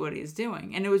 no clue what he's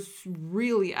doing. And it was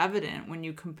really evident when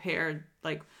you compared,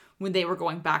 like, when they were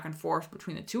going back and forth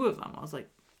between the two of them. I was like,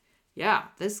 yeah,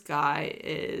 this guy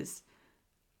is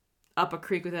up a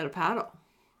creek without a paddle.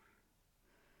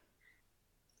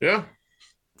 Yeah,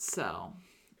 So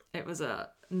it was a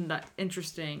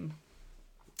interesting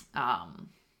um,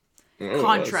 oh, it was.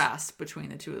 contrast between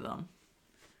the two of them.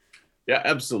 Yeah,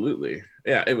 absolutely.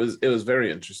 Yeah, it was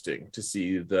very interesting to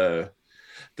see the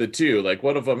two. Like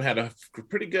one of them had a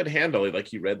pretty good handle. Like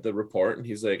he read the report and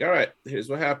he's like, all right, here's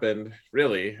what happened,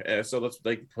 really. So let's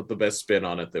like put the best spin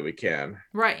on it that we can.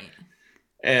 Right.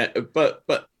 And but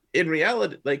in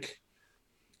reality, like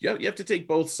you have to take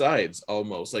both sides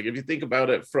almost. Like if you think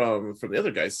about it from the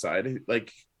other guy's side,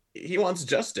 like he wants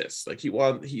justice. Like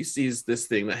he sees this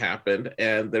thing that happened,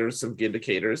 and there's some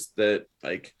indicators that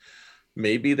like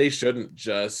maybe they shouldn't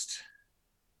just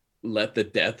let the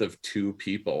death of two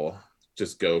people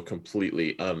just go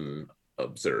completely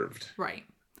unobserved. Right.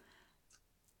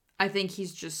 I think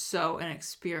he's just so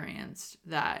inexperienced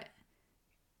that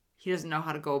he doesn't know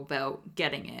how to go about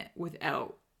getting it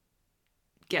without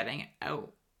getting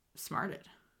outsmarted.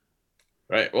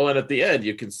 Right. Well, and at the end,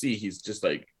 you can see he's just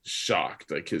like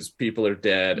shocked. Like his people are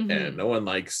dead, and Mm-hmm. no one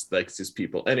likes his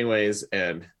people anyways,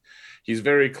 and he's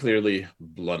very clearly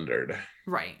blundered.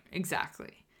 Right.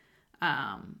 Exactly.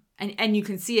 And you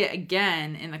can see it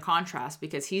again in the contrast,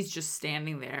 because he's just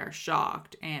standing there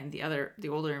shocked, and the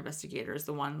older investigator is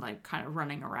the one like kind of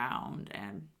running around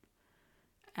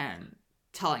and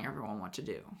telling everyone what to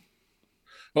do.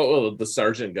 Oh, the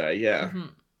sergeant guy, yeah.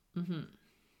 Mm-hmm. Mm-hmm.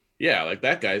 Yeah, like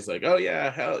that guy's like, oh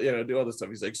yeah, hell, do all this stuff.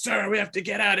 He's like, sir, we have to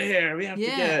get out of here. We have to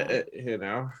get,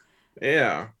 Yeah.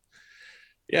 yeah,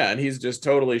 yeah, and he's just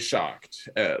totally shocked.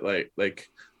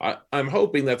 I'm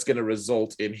hoping that's going to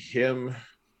result in him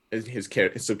in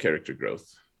some character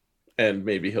growth, and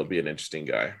maybe he'll be an interesting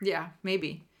guy. Yeah.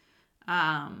 Maybe.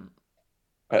 Um.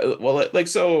 Well, like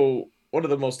so. One of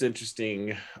the most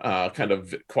interesting kind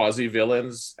of quasi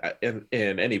villains in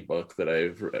any book that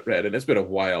I've read, and it's been a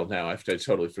while now. I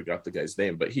totally forgot the guy's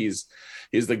name, but he's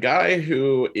the guy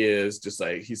who is just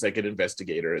like he's like an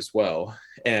investigator as well,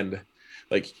 and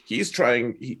like he's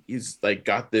like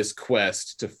got this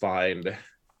quest to find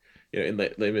in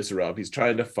Les Miserables. He's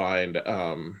trying to find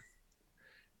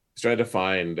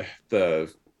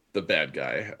the bad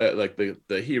guy, like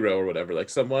the hero or whatever, like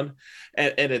someone,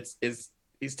 and it's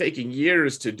he's taking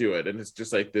years to do it, and it's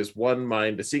just like this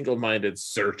a single-minded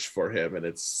search for him, and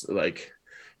it's like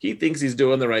he thinks he's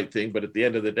doing the right thing, but at the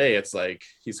end of the day, it's like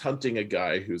he's hunting a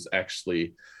guy who's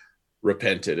actually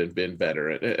repented and been better,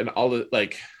 and all the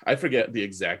like I forget the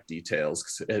exact details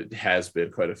because it has been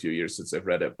quite a few years since I've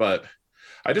read it, but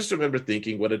I just remember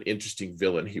thinking what an interesting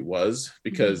villain he was, Mm-hmm.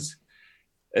 because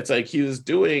it's like he was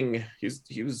doing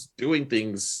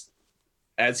things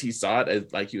as he saw it,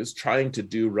 as like he was trying to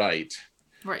do right,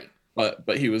 Right.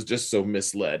 but he was just so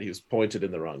misled. He was pointed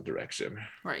in the wrong direction.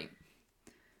 Right.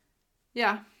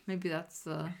 Yeah. Maybe that's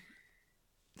the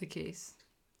case.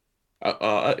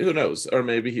 Who knows? Or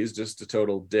maybe he's just a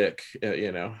total dick,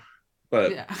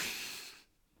 But Yeah.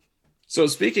 so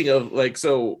speaking of like,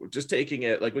 so just taking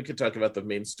it, like we could talk about the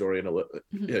main story in a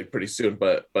Hmm. like pretty soon,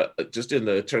 but just in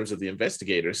the terms of the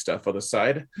investigator stuff on the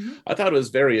side, Hmm. I thought it was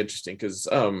very interesting because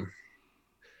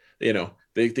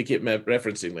they keep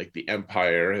referencing like the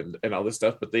empire and all this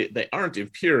stuff, but they aren't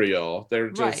imperial. They're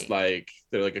just Right. like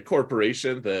they're like a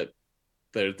corporation that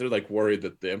they're like worried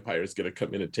that the empire is going to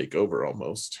come in and take over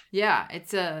almost. Yeah,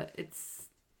 it's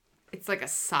like a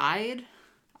side.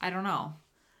 I don't know.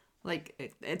 Like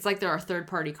it's like they're a third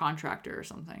party contractor or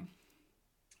something.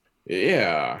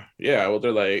 Yeah, yeah. Well,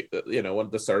 they're like, one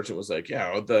of the sergeant was like,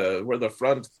 "Yeah, we're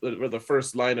the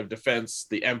first line of defense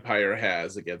the Empire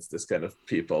has against this kind of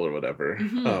people or whatever."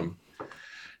 Hmm.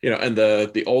 And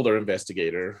the older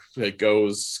investigator like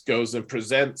goes and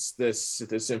presents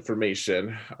this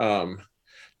information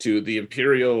to the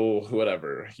Imperial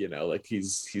whatever, like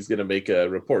he's gonna make a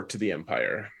report to the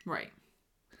Empire. Right.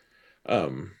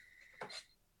 Um,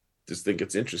 just think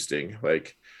it's interesting,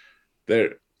 like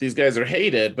these guys are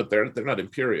hated, but they're not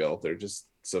Imperial. They're just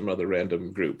some other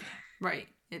random group. Right.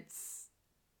 It's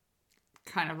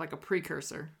kind of like a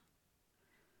precursor.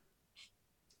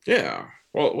 Yeah.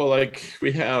 Well, like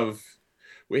we have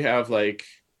like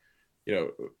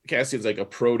Cassian's like a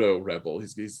proto rebel.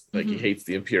 He's like he Hmm. hates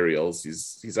the Imperials.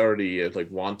 He's already like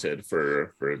wanted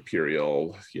for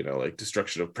Imperial like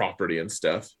destruction of property and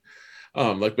stuff.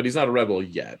 Like but he's not a rebel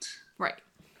yet. Right.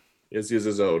 He has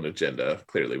his own agenda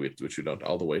clearly, which we don't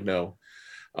all the way know.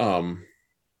 Um,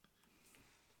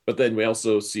 but then we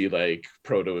also see like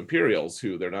proto Imperials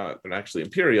who they're not actually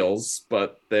Imperials,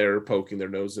 but they're poking their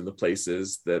nose in the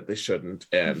places that they shouldn't,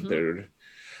 and Hmm.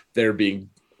 they're being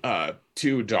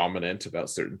too dominant about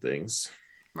certain things.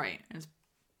 Right. It's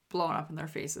blowing up in their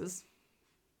faces.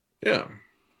 Yeah,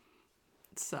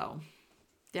 So,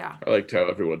 yeah. I liked how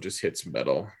everyone just hits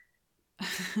metal.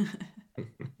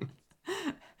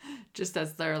 Just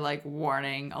as their like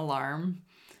warning alarm.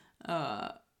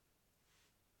 Uh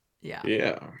yeah.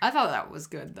 Yeah. I thought that was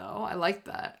good though. I liked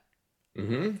that.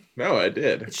 No, I It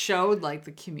did. showed like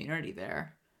the community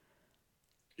there.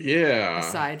 Yeah.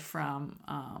 Aside from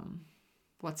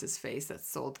what's his face that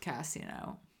sold Cassian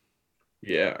out.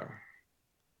 Yeah.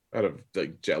 Out of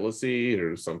like jealousy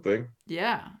or something.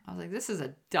 Yeah. I was like, this is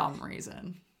a dumb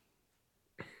reason.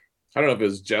 I don't know if it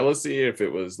was jealousy, if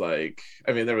it was like,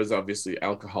 I mean, there was obviously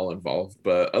alcohol involved,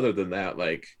 but other than that,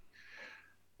 like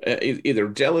either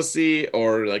jealousy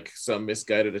or like some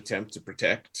misguided attempt to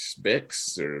protect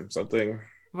Bix or something.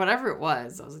 Whatever it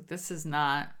was, I was like, this is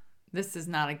not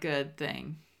a good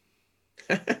thing.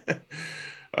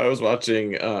 I was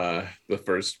watching the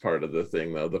first part of the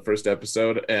thing though, the first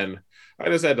episode, and I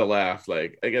just had to laugh.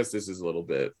 Like, I guess this is a little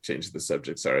bit changing the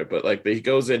subject, sorry, but like he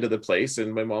goes into the place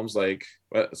and my mom's like,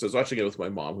 so I was watching it with my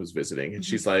mom who's visiting, and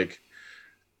she's like,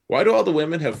 "Why do all the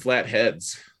women have flat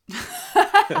heads?"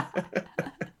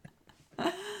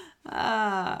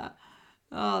 Ah,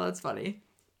 oh, that's funny.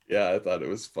 Yeah, I thought it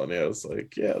was funny. I was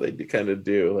like, yeah, they kind of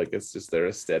do. Like, it's just their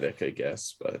aesthetic, I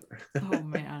guess. But Oh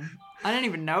man, I didn't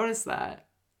even notice that.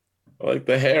 like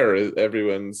the hair,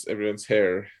 everyone's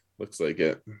hair looks like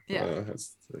it. Yeah.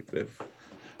 It's like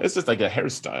it's just like a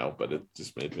hairstyle, but it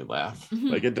just made me laugh.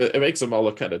 Like Hmm. it makes them all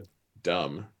look kind of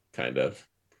dumb, kind of.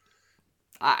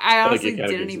 I But like honestly it kind of didn't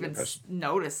gives you the even impression.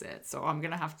 notice it, so I'm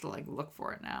gonna have to like look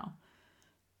for it now.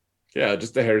 Yeah,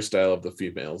 just the hairstyle of the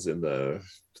females in the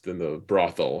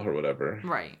brothel or whatever.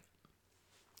 Right.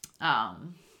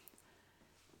 Um.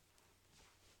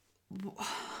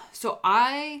 So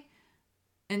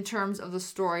in terms of the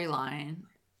storyline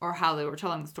or how they were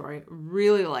telling the story,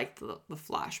 really liked the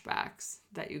flashbacks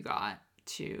that you got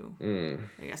to. Mm.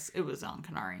 I guess it was on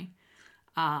Canary.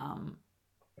 Um.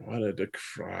 I wanted to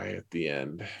cry at the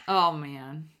end. Oh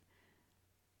man,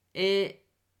 it.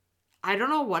 I don't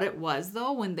know what it was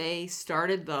though when they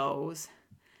started those.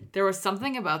 There was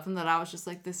something about them that I was just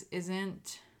like, this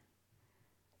isn't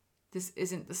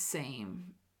the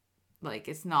same. Like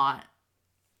it's not.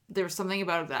 There was something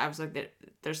about it that I was like,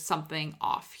 there's something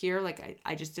off here. Like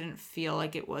I just didn't feel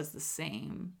like it was the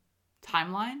same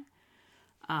timeline.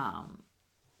 Um,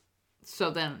 so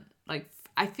then like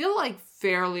I feel like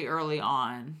fairly early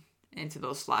on into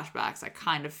those flashbacks, I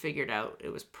kind of figured out it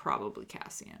was probably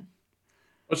Cassian.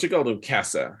 Well, she called him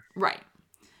Casa. Right.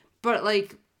 But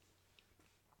like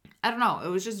I don't know, it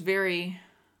was just very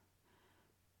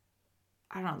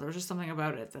I don't know, there was just something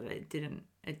about it that it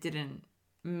didn't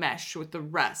mesh with the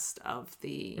rest of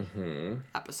the Hmm.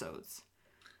 episodes.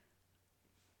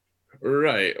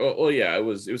 Right. Well, yeah, it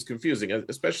was confusing,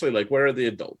 especially like where are the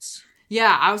adults?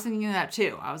 Yeah, I was thinking of that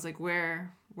too. I was like,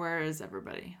 Where is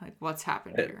everybody? Like, what's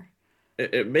happened It, here?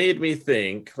 it made me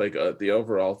think, like, the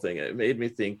overall thing. It made me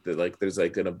think that, like, there's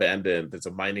like an abandoned, there's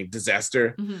a mining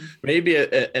disaster, Mm-hmm. maybe,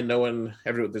 and no one,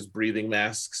 everyone, there's breathing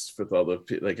masks with all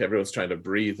the, like, everyone's trying to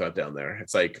breathe out down there.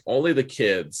 It's like only the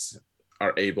kids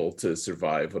are able to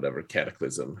survive whatever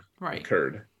cataclysm Right.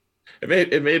 occurred.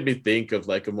 It made me think of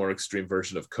like a more extreme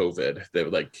version of COVID. They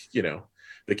were like,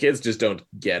 the kids just don't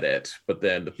get it, but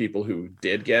then the people who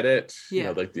did get it,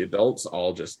 Yeah. like the adults,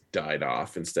 all just died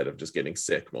off instead of just getting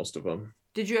sick, most of them.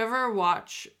 Did you ever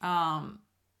watch?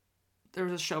 There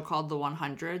was a show called The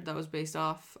 100 that was based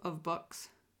off of books.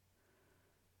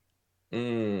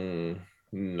 No,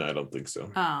 I don't think so.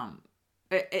 Um,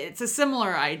 it's a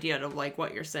similar idea to like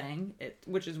what you're saying,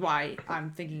 which is why I'm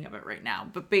thinking of it right now.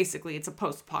 But basically, it's a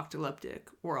post-apocalyptic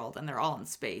world, and they're all in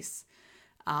space.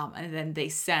 And then they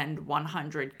send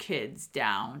 100 kids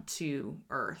down to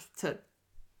Earth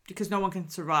because no one can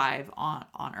survive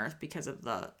on Earth because of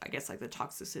I guess like the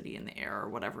toxicity in the air or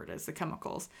whatever it is, the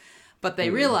chemicals. But they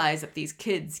Hmm. realize that these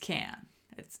kids can.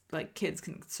 It's like kids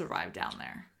can survive down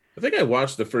there. I think I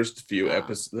watched the first few Um,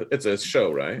 episodes. It's a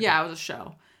show, right? yeah, it was a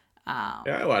show. Um,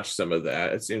 Yeah, I watched some of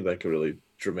that. It seemed like a really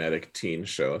dramatic teen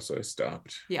show, so I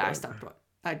stopped. yeah, I But stopped.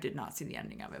 I did not see the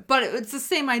ending of it, but it's the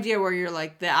same idea where you're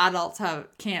like the adults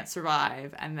can't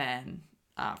survive, and then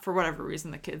for whatever reason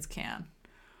the kids can.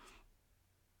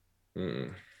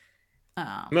 mm.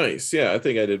 Um, Nice. Yeah, I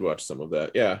think I did watch some of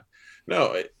that. Yeah.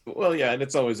 No, well, yeah, and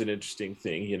it's always an interesting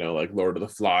thing, like Lord of the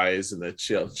Flies and the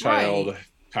child right.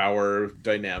 power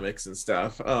dynamics and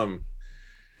stuff.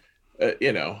 Uh,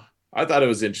 you know, I thought it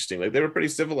was interesting. Like they were pretty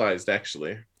civilized,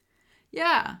 actually.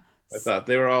 Yeah. I thought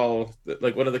they were all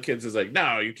like one of the kids is like,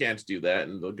 no, you can't do that,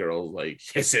 and the girl like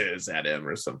hisses at him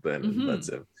or something and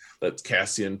Mm-hmm. lets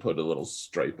Cassian put a little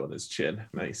stripe on his chin.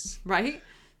 Nice. Right.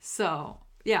 So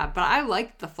yeah, but I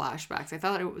liked the flashbacks. I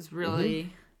thought it was Hmm.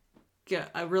 really good,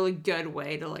 a really good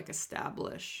way to like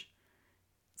establish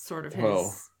sort of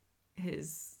Well,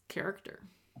 his character.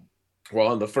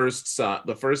 Well, in the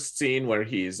first scene where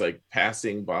he's like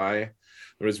passing by,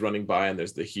 or is running by, and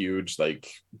there's the huge like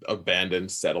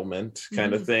abandoned settlement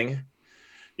kind of Mm-hmm. thing,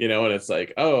 and it's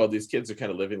like, oh, these kids are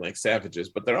kind of living like savages,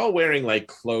 but they're all wearing like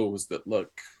clothes that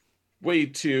look way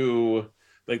too,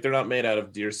 like they're not made out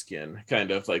of deer skin,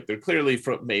 kind of like they're clearly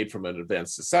made from an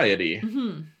advanced society,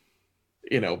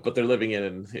 Mm-hmm. but they're living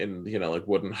in like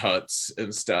wooden huts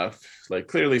and stuff. Like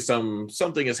clearly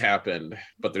something has happened,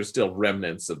 but there's still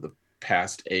remnants of the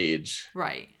past age.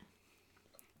 Right.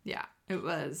 Yeah. It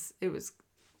was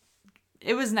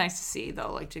nice to see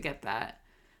though, like to get that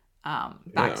Yeah.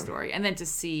 backstory, and then to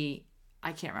see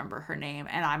I can't remember her name,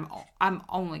 and I'm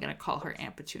only gonna call her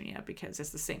Aunt Petunia because it's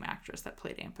the same actress that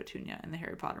played Aunt Petunia in the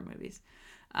Harry Potter movies.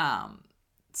 Um,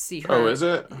 see Oh, her, is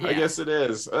it? I yeah. guess it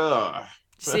is. Oh.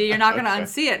 See, you're not gonna Okay.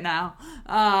 unsee it now.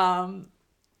 Um,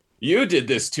 You did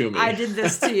this to I me. did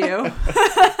this to you.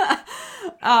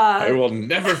 I will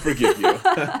never forgive you.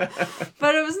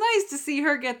 But it was nice to see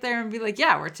her get there and be like,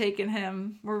 "Yeah, we're taking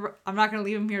him. I'm not gonna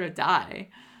leave him here to die."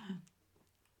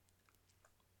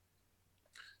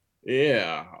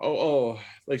 Yeah. Oh,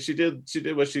 like she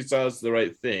did what she saw as the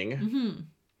right thing. Hmm.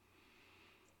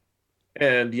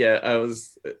 And yeah,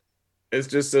 it's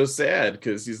just so sad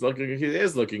because he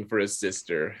is looking for his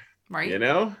sister, you Right.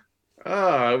 know?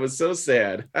 Oh, it was so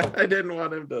sad. I didn't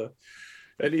want him to,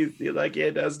 and he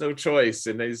has no choice,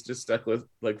 and he's just stuck with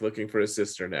like looking for his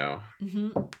sister now. Hmm.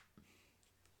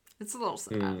 It's a little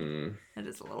sad. Hmm. It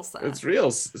is a little sad. It's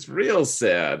real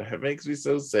sad. It makes me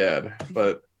so sad.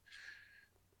 But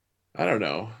I don't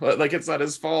know. Like it's not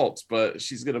his fault, but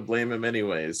she's gonna blame him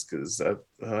anyways because I'm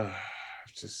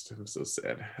so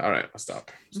sad. All right, I'll stop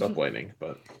Mhm. whining.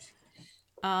 But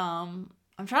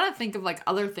I'm trying to think of like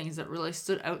other things that really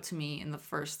stood out to me in the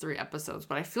first three episodes,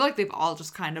 but I feel like they've all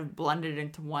just kind of blended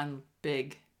into one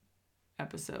big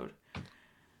episode.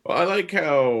 well, I like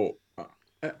how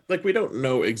like we don't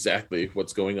know exactly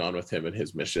what's going on with him and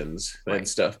his missions and Right.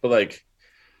 stuff, but like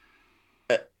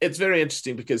it's very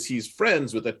interesting because he's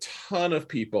friends with a ton of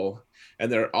people,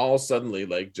 and they're all suddenly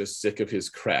like just sick of his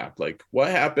crap. Like what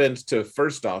happened to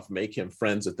first off make him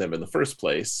friends with them in the first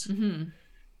place? Mm-hmm.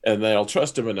 And they'll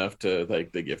trust him enough to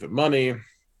like they give him money,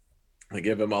 they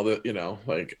give him all the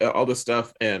like all the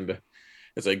stuff, and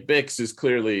it's like Bix is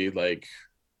clearly like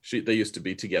they used to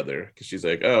be together because she's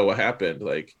like, oh, what happened,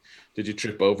 like did you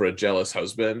trip over a jealous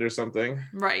husband or something?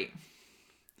 Right.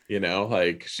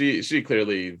 Like she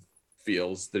clearly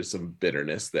feels there's some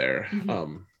bitterness there.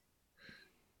 Mm-hmm.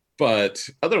 But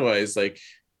otherwise, like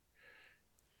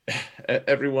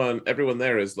everyone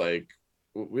there is like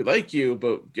we like you,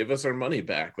 but give us our money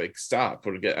back. Like, stop.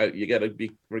 We're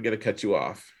gonna cut you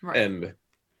off. Right. And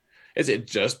is it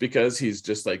just because he's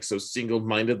just like so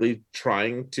single-mindedly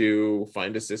trying to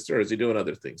find a sister, or is he doing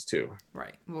other things too?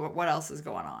 Right. What else is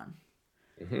going on?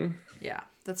 Mm-hmm. Yeah,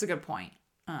 that's a good point.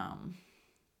 Um,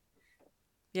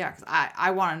 yeah, because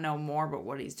I want to know more about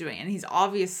what he's doing. And he's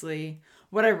obviously,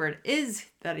 whatever it is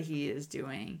that he is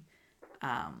doing,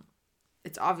 um,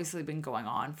 it's obviously been going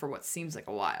on for what seems like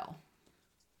a while.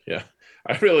 Yeah.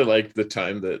 I really liked the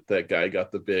time that that guy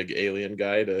got the big alien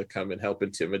guy to come and help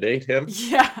intimidate him.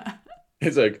 Yeah.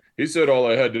 He's like, he said all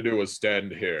I had to do was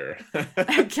stand here.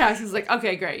 Cass is like,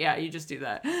 okay, great. Yeah, you just do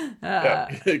that. Yeah,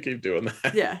 keep doing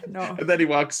that. Yeah, no. And then he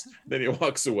walks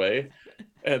away,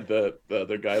 and the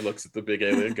other guy looks at the big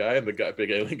alien guy, and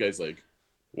big alien guy's like,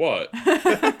 "What?"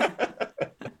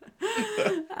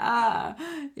 Ah,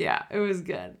 yeah, it was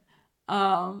good.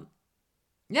 Um,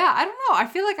 yeah, I don't know. I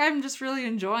feel like I'm just really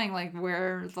enjoying like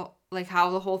where the like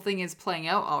how the whole thing is playing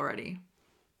out already.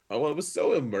 Oh, well, it was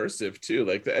so immersive too.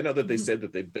 Like I know that they said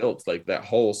that they built like that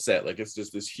whole set, like it's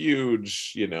just this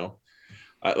huge,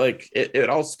 like it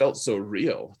all felt so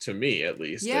real to me, at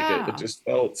least. Like it Yeah. just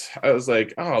felt, I was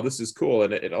like, oh, this is cool.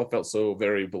 And it all felt so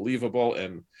very believable,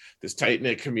 and this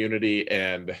tight-knit community,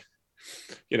 and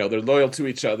they're loyal to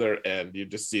each other. And you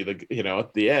just see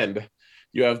at the end,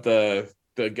 you have the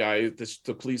guy,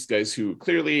 the police guys who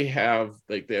clearly have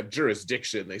like they have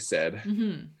jurisdiction, they said,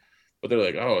 Mm-hmm. but they're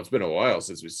like, oh, it's been a while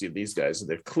since we've seen these guys, and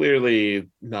they're clearly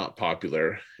not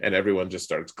popular, and everyone just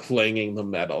starts clanging the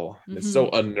metal. And it's Mm-hmm. so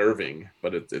unnerving,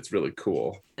 but it's really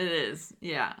cool. It is.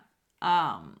 Yeah.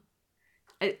 Um,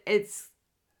 it's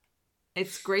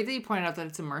great that you pointed out that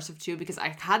it's immersive too, because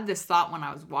I had this thought when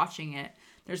I was watching it.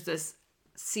 There's this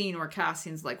scene where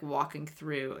Cassian's like walking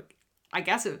through. I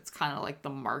guess it's kind of like the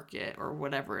market or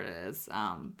whatever it is.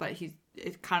 But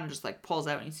it kind of just like pulls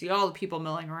out and you see all the people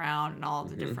milling around and all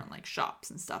the Mm-hmm. different like shops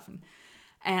and stuff.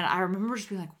 And I remember just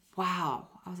being like, wow.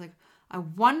 I was like, I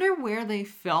wonder where they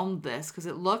filmed this because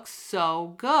it looks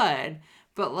so good.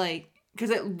 But like, because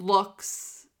it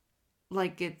looks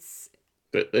like it's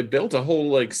They built a whole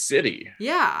like city.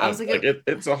 yeah. I was like, Like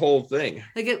it's a whole thing.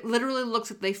 it literally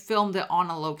looks like they filmed it on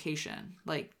a location.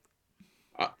 Like,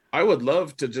 I would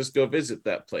love to just go visit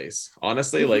that place.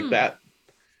 Honestly, like mm-hmm. that,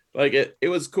 like it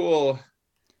was cool.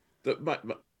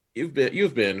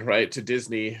 You've been right to Yeah.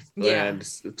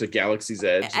 Disneyland, to Galaxy's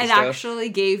Edge and It stuff. actually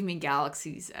gave me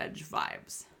Galaxy's Edge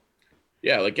vibes.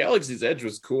 Yeah, like Galaxy's Edge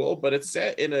was cool, but it's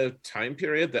set in a time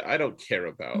period that I don't care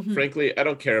about. Mm-hmm. Frankly, I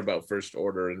don't care about First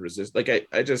Order and Resist. Like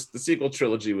I just the sequel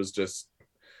trilogy was just,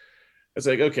 it's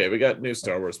like, okay, we got new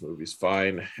Star Wars movies,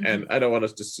 fine. Mm-hmm. And I don't want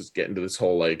to just get into this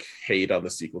whole like hate on the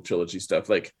sequel trilogy stuff.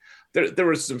 Like there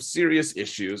were some serious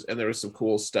issues and there was some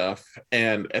cool stuff.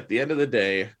 And at the end of the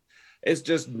day, it's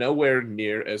just nowhere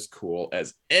near as cool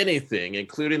as anything,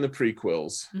 including the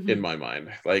prequels, in Mm-hmm. my mind.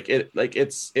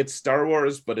 It's Star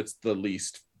Wars, but it's the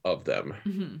least of them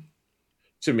Mm-hmm.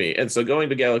 to me. And so going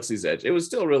to Galaxy's Edge, it was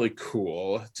still really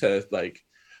cool to like,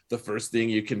 the first thing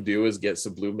you can do is get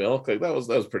some blue milk. Like that was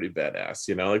pretty badass,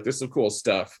 like there's some cool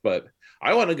stuff, but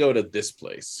I want to go to this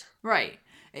place. Right.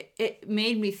 It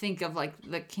made me think of like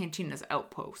the Cantina's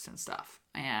outposts and stuff.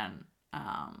 And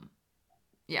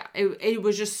yeah, it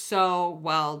was just so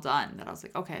well done that I was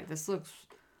like, okay, this looks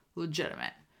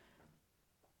legitimate.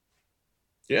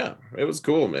 Yeah, it was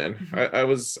cool, man. Mm-hmm. I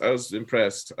was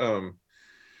impressed.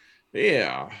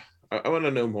 Yeah, I want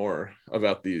to know more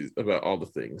about all the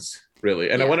things, really.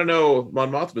 And I Yeah. want to know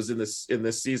Mon Mothma's in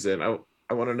this season.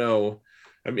 I want to know.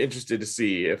 I'm interested to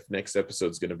see if next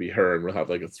episode's going to be her, and we'll have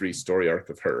like a 3 story arc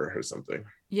of her or something.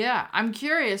 Yeah, I'm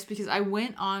curious because I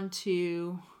went on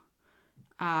to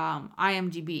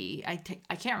IMDb. I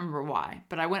can't remember why,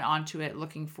 but I went onto it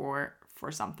looking for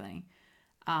something.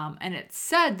 And it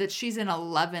said that she's in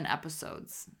 11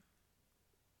 episodes.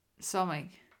 So I'm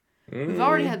like, we've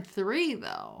already Mm, had 3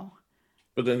 though.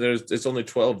 but then it's only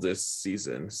 12 this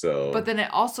season, But so then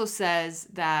it also says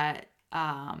that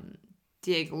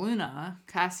Diego Luna,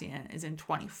 Cassian, is in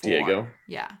 24. Diego.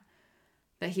 Yeah,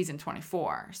 that he's in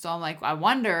 24. So I'm like, I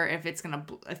wonder if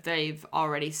if they've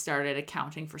already started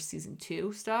accounting for season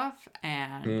 2 stuff,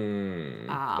 and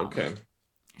Okay.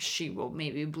 she will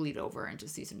maybe bleed over into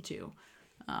season 2.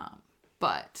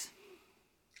 But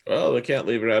Well, they can't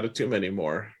leave her out of too many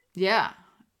more. yeah,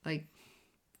 like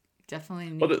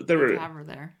definitely Well, there need to were have her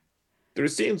there. there were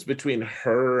scenes between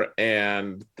her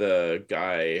and the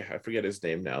guy. I forget his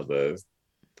name now. The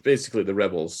basically the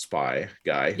rebel spy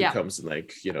guy who Yeah, comes and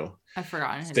I've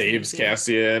forgotten his name saves too.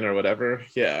 Cassian or whatever.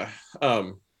 Yeah.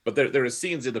 But there are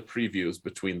scenes in the previews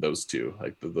between those two,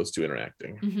 like those two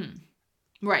interacting.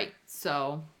 Mm-hmm. Right.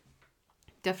 So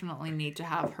definitely need to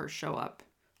have her show up.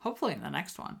 Hopefully in the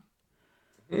next one.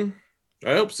 Mm,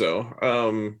 I hope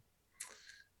so.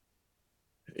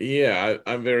 Yeah,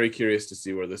 I'm very curious to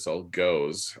see where this all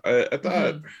goes. I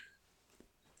thought, Mm-hmm.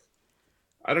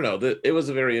 I don't know, that it was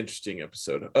a very interesting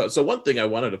episode. So one thing I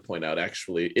wanted to point out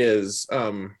actually is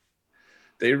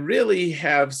they really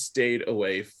have stayed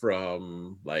away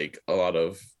from like a lot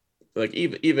of like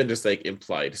even just like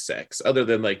implied sex, other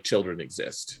than like children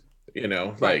exist,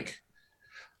 Right. like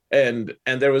and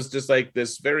there was just like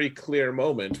this very clear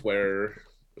moment where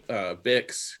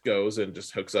Bix goes and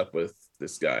just hooks up with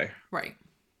this guy, Right.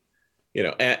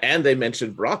 and they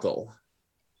mentioned brothel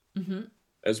Mm-hmm.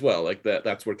 as well, like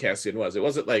that's where Cassian was. It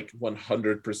wasn't like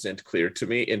 100% clear to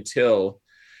me until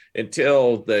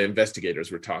the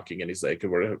investigators were talking, and he's like, they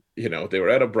were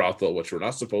at a brothel, which we're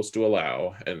not supposed to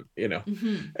allow, and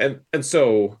Mm-hmm.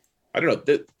 so I don't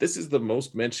know, this is the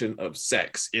most mention of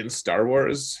sex in Star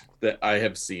Wars that I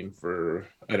have seen for,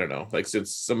 I don't know, like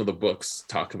since some of the books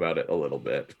talk about it a little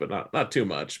bit, but not too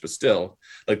much, but still,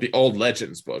 like the old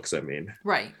Legends books, I mean,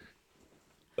 Right.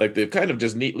 like they've kind of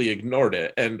just neatly ignored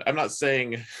it. And I'm not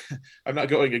saying I'm not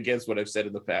going against what I've said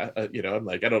in the past. I'm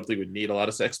like, I don't think we need a lot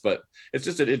of sex, but it's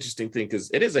just an interesting thing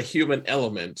because it is a human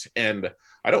element, and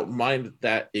I don't mind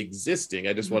that existing.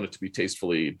 I just Mm-hmm. want it to be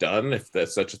tastefully done, if that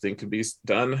such a thing can be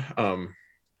done.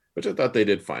 Which I thought they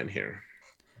did fine here.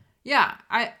 Yeah,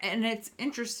 I and it's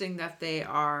interesting that they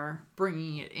are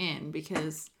bringing it in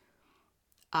because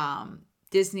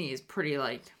Disney is pretty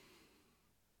like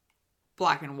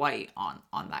black and white on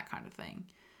that kind of thing.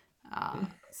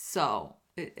 So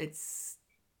it's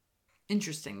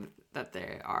interesting that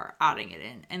they are adding it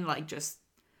in and like just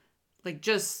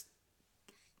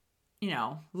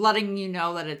letting you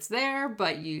know that it's there,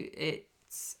 but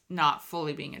it's not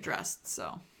fully being addressed.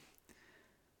 So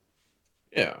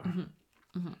Yeah. mm-hmm,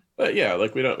 mm-hmm, But yeah,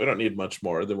 like we don't need much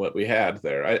more than what we had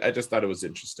there. I just thought it was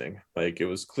interesting. Like it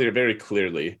was clear, very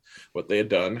clearly what they had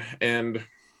done. And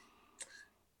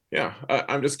yeah,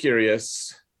 I'm just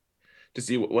curious to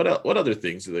see what other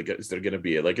things is there going to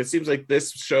be. Like it seems like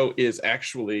this show is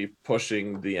actually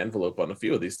pushing the envelope on a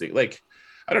few of these things. Like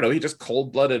I don't know, he just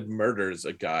cold-blooded murders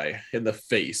a guy in the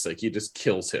face, like he just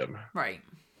kills him, right,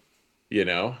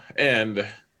 and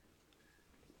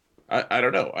I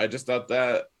don't know, I just thought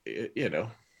that,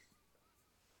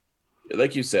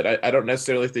 like you said, I don't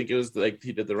necessarily think it was like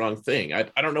he did the wrong thing. I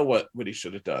don't know what he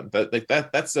should have done. That like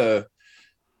that's a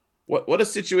what a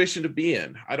situation to be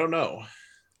in. I don't know,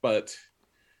 but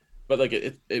like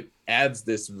it adds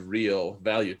this real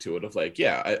value to it of like,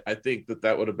 yeah, I think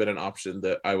that would have been an option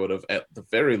that I would have at the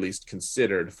very least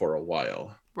considered for a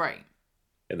while right.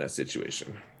 in that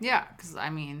situation. Yeah, because I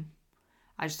mean,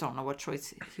 I just don't know what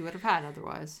choice he would have had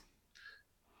otherwise.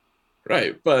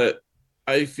 Right, but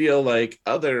I feel like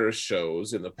other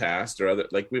shows in the past, or other,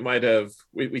 like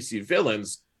we see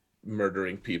villains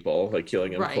murdering people, like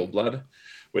killing them cold Right, blood.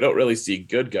 We don't really see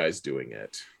good guys doing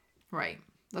it. right.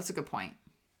 That's a good point.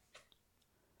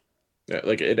 Yeah,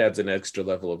 like it adds an extra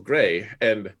level of gray.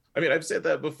 And I mean, I've said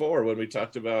that before when we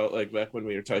talked about, like, back when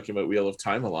we were talking about Wheel of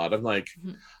Time a lot. I'm like,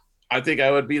 Mhm. I think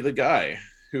I would be the guy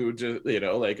who just,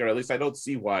 like, or at least I don't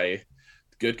see why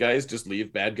good guys just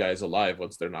leave bad guys alive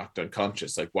once they're knocked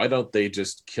unconscious. Like, why don't they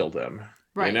just kill them?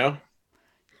 You Right. know?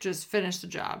 Just finish the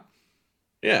job.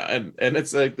 Yeah, and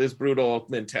it's like this brutal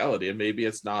mentality, and maybe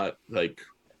it's not like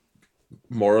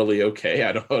morally okay.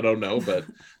 I don't know, but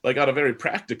like on a very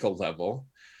practical level,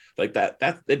 like that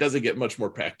it doesn't get much more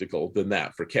practical than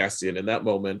that for Cassian. In that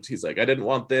moment, he's like, I didn't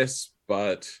want this,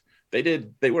 but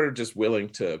they were just willing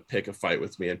to pick a fight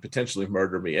with me and potentially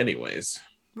murder me anyways.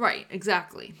 Right,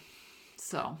 exactly.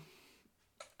 So,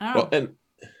 I don't Well, know.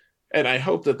 and I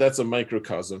hope that that's a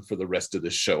microcosm for the rest of the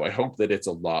show. I hope that it's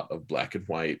a lot of black and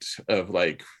white of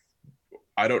like,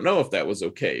 I don't know if that was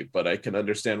okay, but I can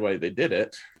understand why they did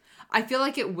it. I feel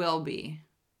like it will be.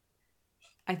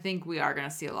 I think we are going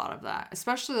to see a lot of that,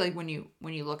 especially like when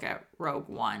you look at Rogue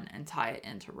One and tie it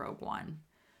into Rogue One.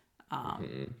 Um,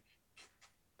 Mm-hmm.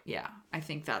 yeah, I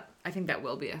think that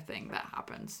will be a thing that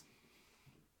happens.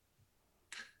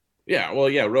 Yeah, well,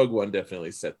 yeah, Rogue One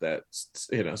definitely set that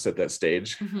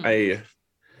stage. Hmm. I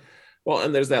Well,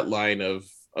 and there's that line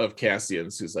of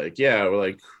Cassian's who's like, yeah, we're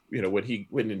like,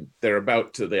 when they're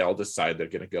about to, they all decide they're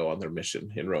going to go on their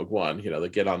mission in Rogue One. They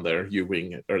get on their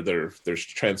U-wing or their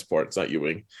transports, not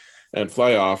U-wing, and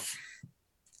fly off.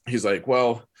 He's like,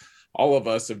 well, all of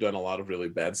us have done a lot of really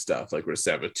bad stuff. Like we're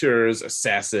saboteurs,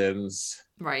 assassins.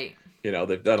 Right.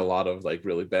 They've done a lot of like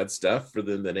really bad stuff for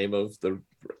the name of the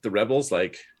rebels.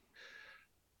 Like,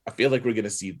 I feel like we're going to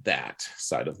see that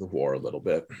side of the war a little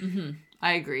bit.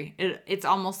 I agree. It's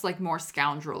almost like more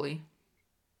scoundrelly.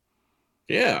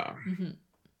 Yeah.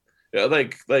 Yeah,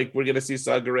 like we're going to see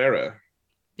Saw Gerrera,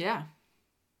 Yeah.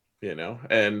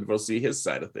 and we'll see his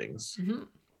side of things.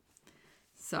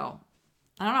 So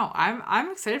I don't know.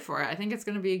 I'm excited for it. I think it's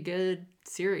going to be a good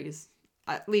series,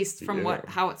 at least from Yeah.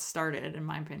 how it started, in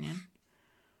my opinion.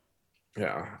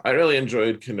 Yeah. I really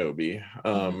enjoyed Kenobi.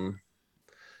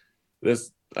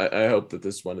 I hope that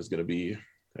this one is going to be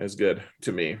as good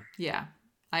to me. Yeah,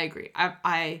 I agree.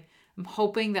 I am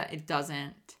hoping that it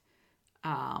doesn't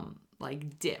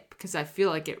like dip, because I feel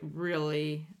like it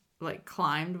really like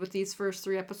climbed with these first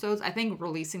 3 episodes. I think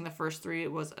releasing the first 3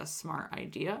 was a smart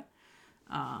idea.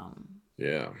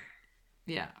 Yeah.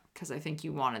 Yeah, because I think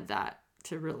you wanted that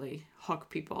to really hook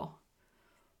people.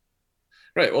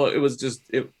 Right. Well, it was just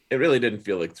it really didn't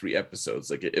feel like 3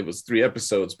 episodes. Like it was 3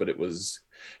 episodes, but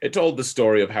it told the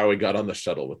story of how he got on the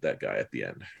shuttle with that guy at the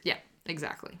end. Yeah,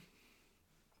 exactly.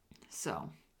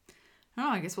 So, I don't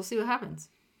know. I guess we'll see what happens.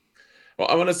 Well,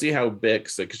 I want to see how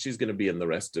Bix, because she's going to be in the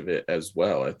rest of it as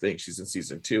well. I think she's in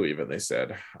season 2, even they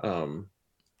said.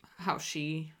 How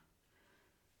she.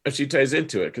 If she ties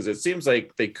into it, because it seems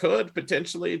like they could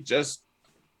potentially just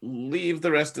leave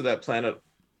the rest of that planet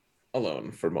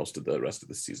alone for most of the rest of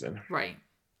the season. Right.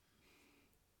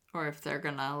 Or if they're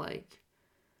gonna like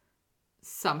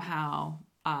somehow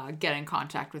get in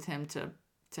contact with him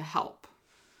to help.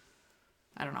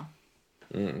 I don't know.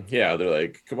 Yeah, they're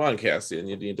like, "Come on, Cassian,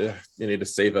 you need to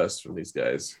save us from these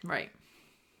guys." Right.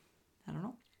 I don't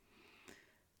know.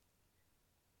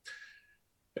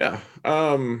 Yeah.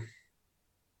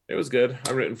 It was good.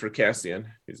 I'm rooting for Cassian.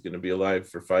 He's going to be alive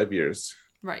for 5 years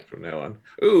Right. from now on.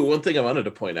 Ooh, one thing I wanted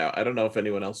to point out. I don't know if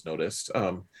anyone else noticed.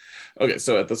 Okay,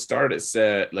 so at the start it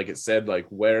said like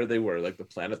where they were, like the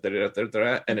planet that they're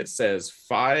at, and it says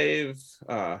five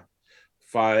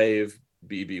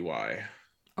BBY.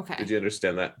 Okay. Did you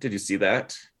understand that? Did you see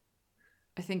that?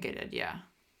 I think I did. Yeah.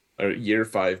 Or year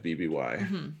 5 BBY.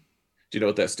 Do you know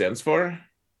what that stands for?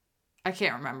 I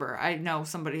can't remember. I know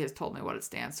somebody has told me what it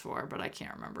stands for, but I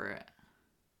can't remember it.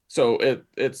 So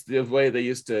it's the way they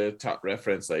used to talk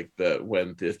reference like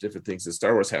when the different things in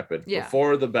Star Wars happened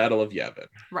before the Battle of Yavin.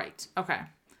 Right. Okay.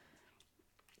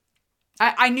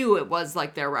 I knew it was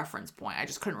like their reference point. I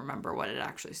just couldn't remember what it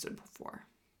actually stood for.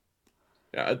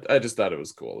 Yeah, I just thought it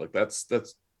was cool. Like that's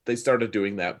they started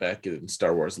doing that back in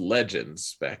Star Wars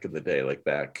Legends back in the day, like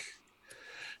back,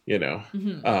 yeah,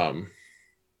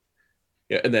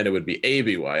 and then it would be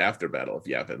ABY after Battle of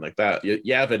Yavin, like that.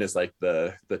 Yavin is like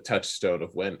the touchstone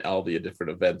of when all the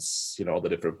different events, all the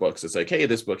different books. It's like, hey,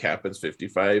 this book happens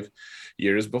 55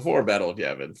 years before Battle of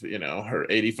Yavin, or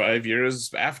 85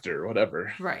 years after,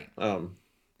 whatever. Right. I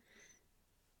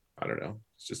don't know.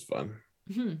 It's just fun.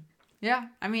 Yeah,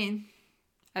 I mean,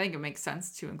 I think it makes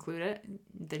sense to include it.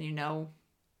 Then you know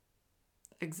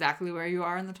exactly where you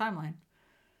are in the timeline.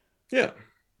 Yeah.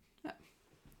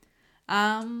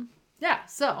 Yeah,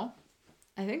 so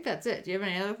I think that's it. Do you have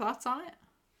any other thoughts on it?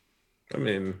 I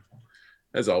mean,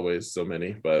 as always, so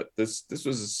many, but this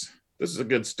was a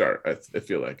good start. I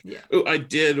feel like. Yeah. Oh, I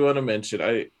did want to mention.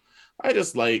 I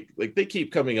just like they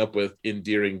keep coming up with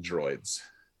endearing droids.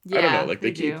 Yeah, I don't know, like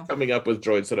they keep do. coming up with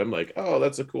droids that I'm like, oh,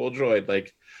 that's a cool droid.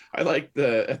 Like I like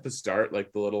at the start,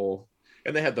 like the little,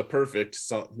 and they had the perfect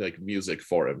song, like music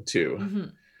for him too.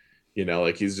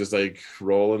 Like he's just like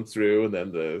rolling through, and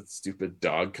then the stupid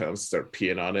dog comes start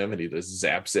peeing on him, and he just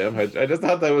zaps him. I just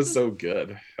thought that was so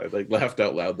good. I like laughed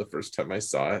out loud the first time I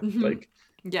saw it. Like,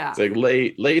 yeah, it's like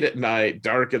late at night,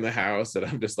 dark in the house, and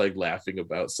I'm just like laughing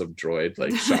about some droid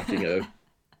like shocking a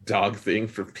dog thing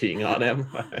for peeing on him.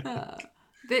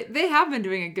 they have been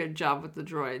doing a good job with the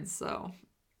droids, so.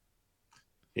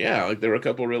 Yeah, like there were a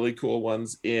couple really cool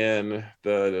ones in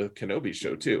the Kenobi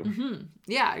show too.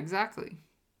 Yeah, exactly.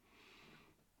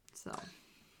 So.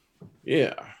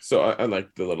 Yeah, so I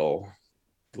like the little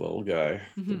guy,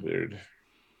 the weird.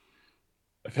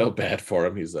 I felt bad for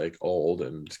him. He's like old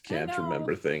and can't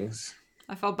remember things.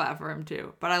 I felt bad for him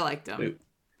too, but I liked him.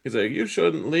 He's like, you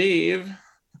shouldn't leave.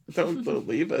 Don't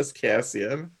leave us,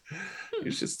 Cassian.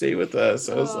 You should stay with us.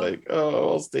 I was like,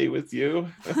 oh, I'll stay with you.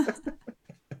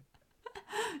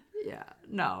 Yeah,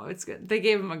 no, it's good. They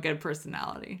gave him a good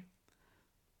personality.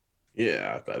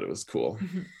 Yeah, I thought it was cool.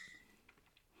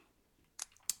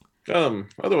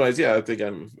 Otherwise, yeah, I think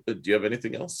do you have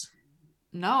anything else?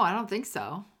 No, I don't think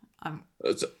so.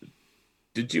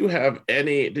 Did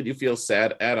you feel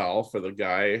sad at all for the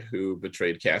guy who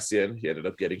betrayed Cassian? He ended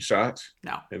up getting shot.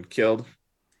 No. And killed.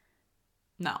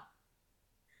 No.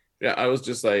 Yeah, I was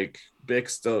just like,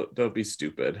 Bix, don't be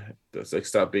stupid. That's like,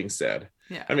 stop being sad.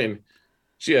 Yeah. I mean,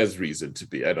 she has reason to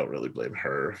be. I don't really blame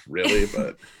her, really,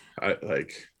 but I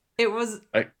like It was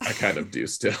I kind of do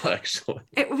still, actually.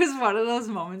 it was one of those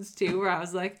moments too where I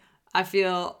was like, I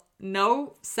feel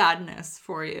no sadness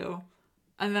for you.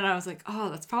 And then I was like, oh,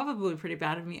 that's probably pretty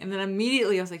bad of me. And then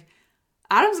immediately I was like,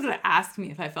 Adam's gonna ask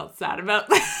me if I felt sad about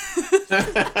this.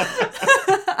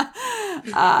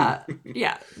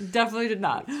 Yeah, definitely did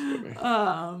not. That's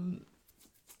funny.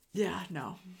 Yeah,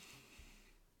 no.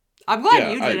 I'm glad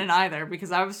Yeah, you I didn't either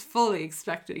because I was fully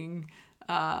expecting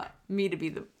me to be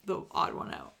the odd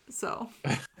one out. So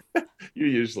you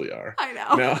usually are. I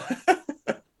know.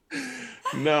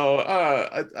 No, no.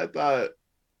 I thought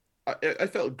I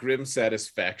felt grim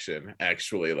satisfaction,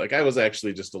 actually. Like, I was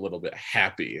actually just a little bit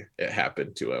happy it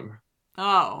happened to him.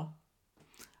 Oh,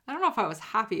 I don't know if I was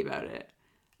happy about it.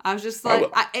 I was just I,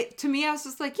 like, to me, I was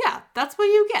just like, yeah, that's what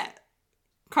you get,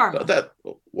 karma. that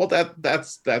well,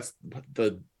 that's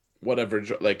the whatever,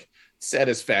 like,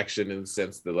 satisfaction, in the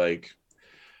sense that, like,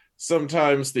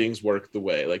 sometimes things work the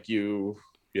way, like, you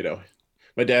know,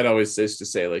 my dad always says to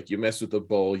say, like, you mess with the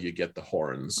bull, you get the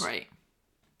horns. Right.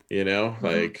 Mm-hmm.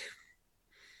 Like,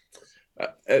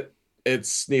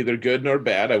 it's neither good nor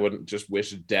bad. I wouldn't just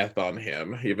wish death on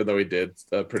him, even though he did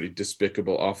a pretty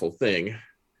despicable, awful thing.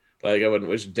 Like, I wouldn't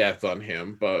wish death on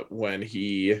him, but when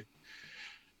it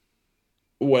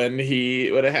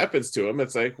happens to him,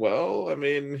 it's like, well, I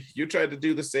mean, you tried to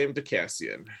do the same to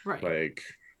Cassian. Right. Like,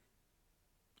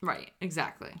 Right.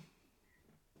 Exactly.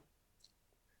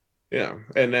 yeah.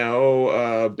 And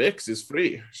now Bix is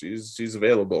free. She's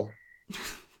available.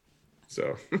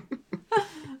 So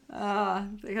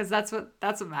Because that's what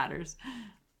matters.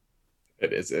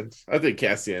 it isn't. I think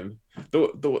Cassian.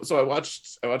 So I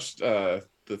watched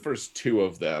the first two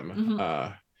of them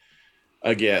Mm-hmm.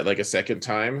 again, like, a second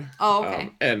time. Oh,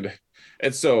 okay.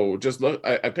 And so just look,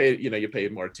 I pay, you pay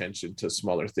more attention to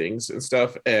smaller things and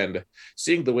stuff, and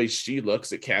seeing the way she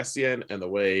looks at Cassian, and the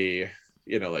way,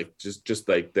 like, just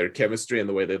like their chemistry and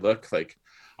the way they look, like,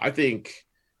 I think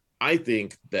I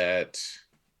think that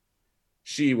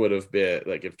she would have been,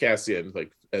 like, if Cassian,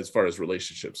 like, as far as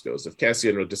relationships goes, if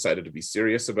Cassian would decided to be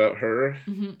serious about her,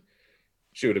 Mm-hmm.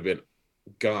 she would have been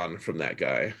gone from that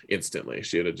guy instantly.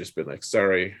 She would have just been like,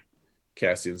 sorry,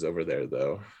 Cassian's over there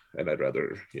though, and I'd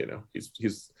rather,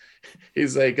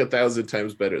 he's like 1,000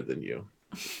 times better than you.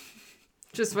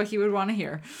 Just what he would want to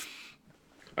hear.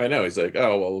 I know. He's like,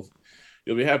 oh well,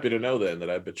 you'll be happy to know then that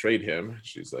I betrayed him.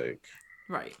 She's like,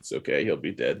 Right. it's okay, he'll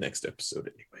be dead next episode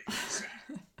anyways.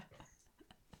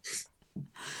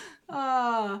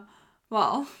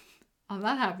 Well, on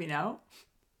that happy note.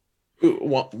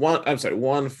 Ooh, I'm sorry,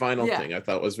 one final Yeah. thing I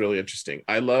thought was really interesting.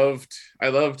 I loved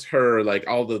her, like,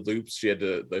 all the hoops she had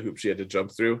to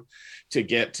jump through to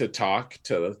get to talk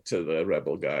to the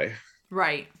rebel guy.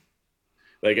 Right.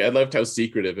 Like, I loved how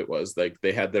secretive it was. Like,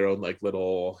 they had their own, like,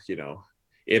 little,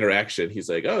 interaction. He's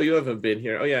like, oh, you haven't been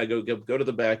here. Oh yeah, go to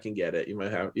the back and get it. You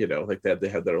might have, like that. They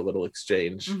had their little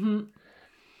exchange. Mm-hmm.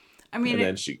 I mean,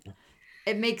 And then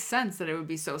it makes sense that it would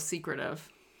be so secretive.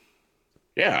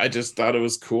 yeah, I just thought it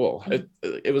was cool.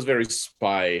 It was very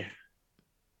spy-ish,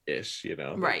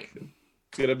 like, Right.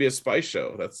 it's gonna be a spy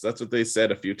show. That's what they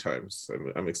said a few times.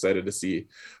 I'm excited to see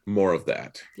more of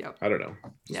that. Yep. I don't know.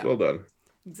 Just Yep. well done.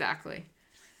 Exactly.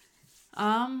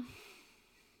 Yeah.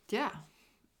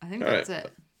 I think All that's right.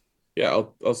 it. Yeah,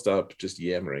 I'll stop just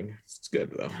yammering. It's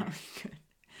good though. Good.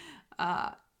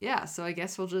 Yeah, so I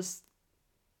guess we'll just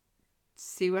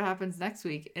see what happens next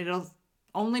week. It'll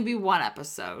only be one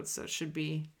episode, so it should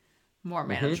be more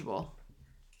manageable.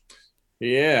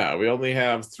 Yeah, we only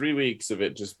have 3 weeks of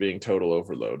it just being total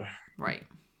overload. Right.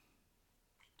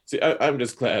 See, I'm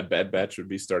just glad Bad Batch would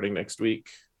be starting next week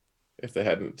if they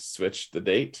hadn't switched the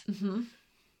date. Mm-hmm.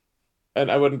 And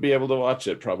I wouldn't be able to watch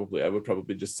it, probably. I would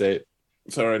probably just say,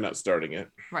 sorry, not starting it.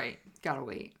 Right. Gotta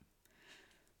wait.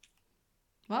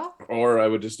 Well, Or I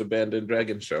would just abandon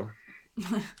Dragon Show.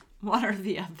 one or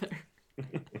the other.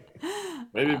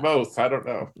 Maybe both. I don't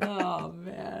know. Oh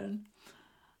man.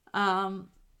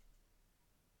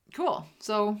 Cool.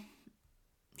 So,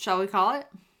 shall we call it?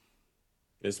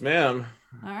 Yes, ma'am.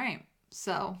 All right.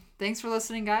 So, thanks for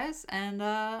listening, guys, and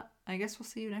I guess we'll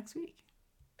see you next week.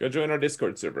 Go join our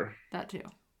Discord server. That too.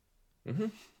 Mm-hmm.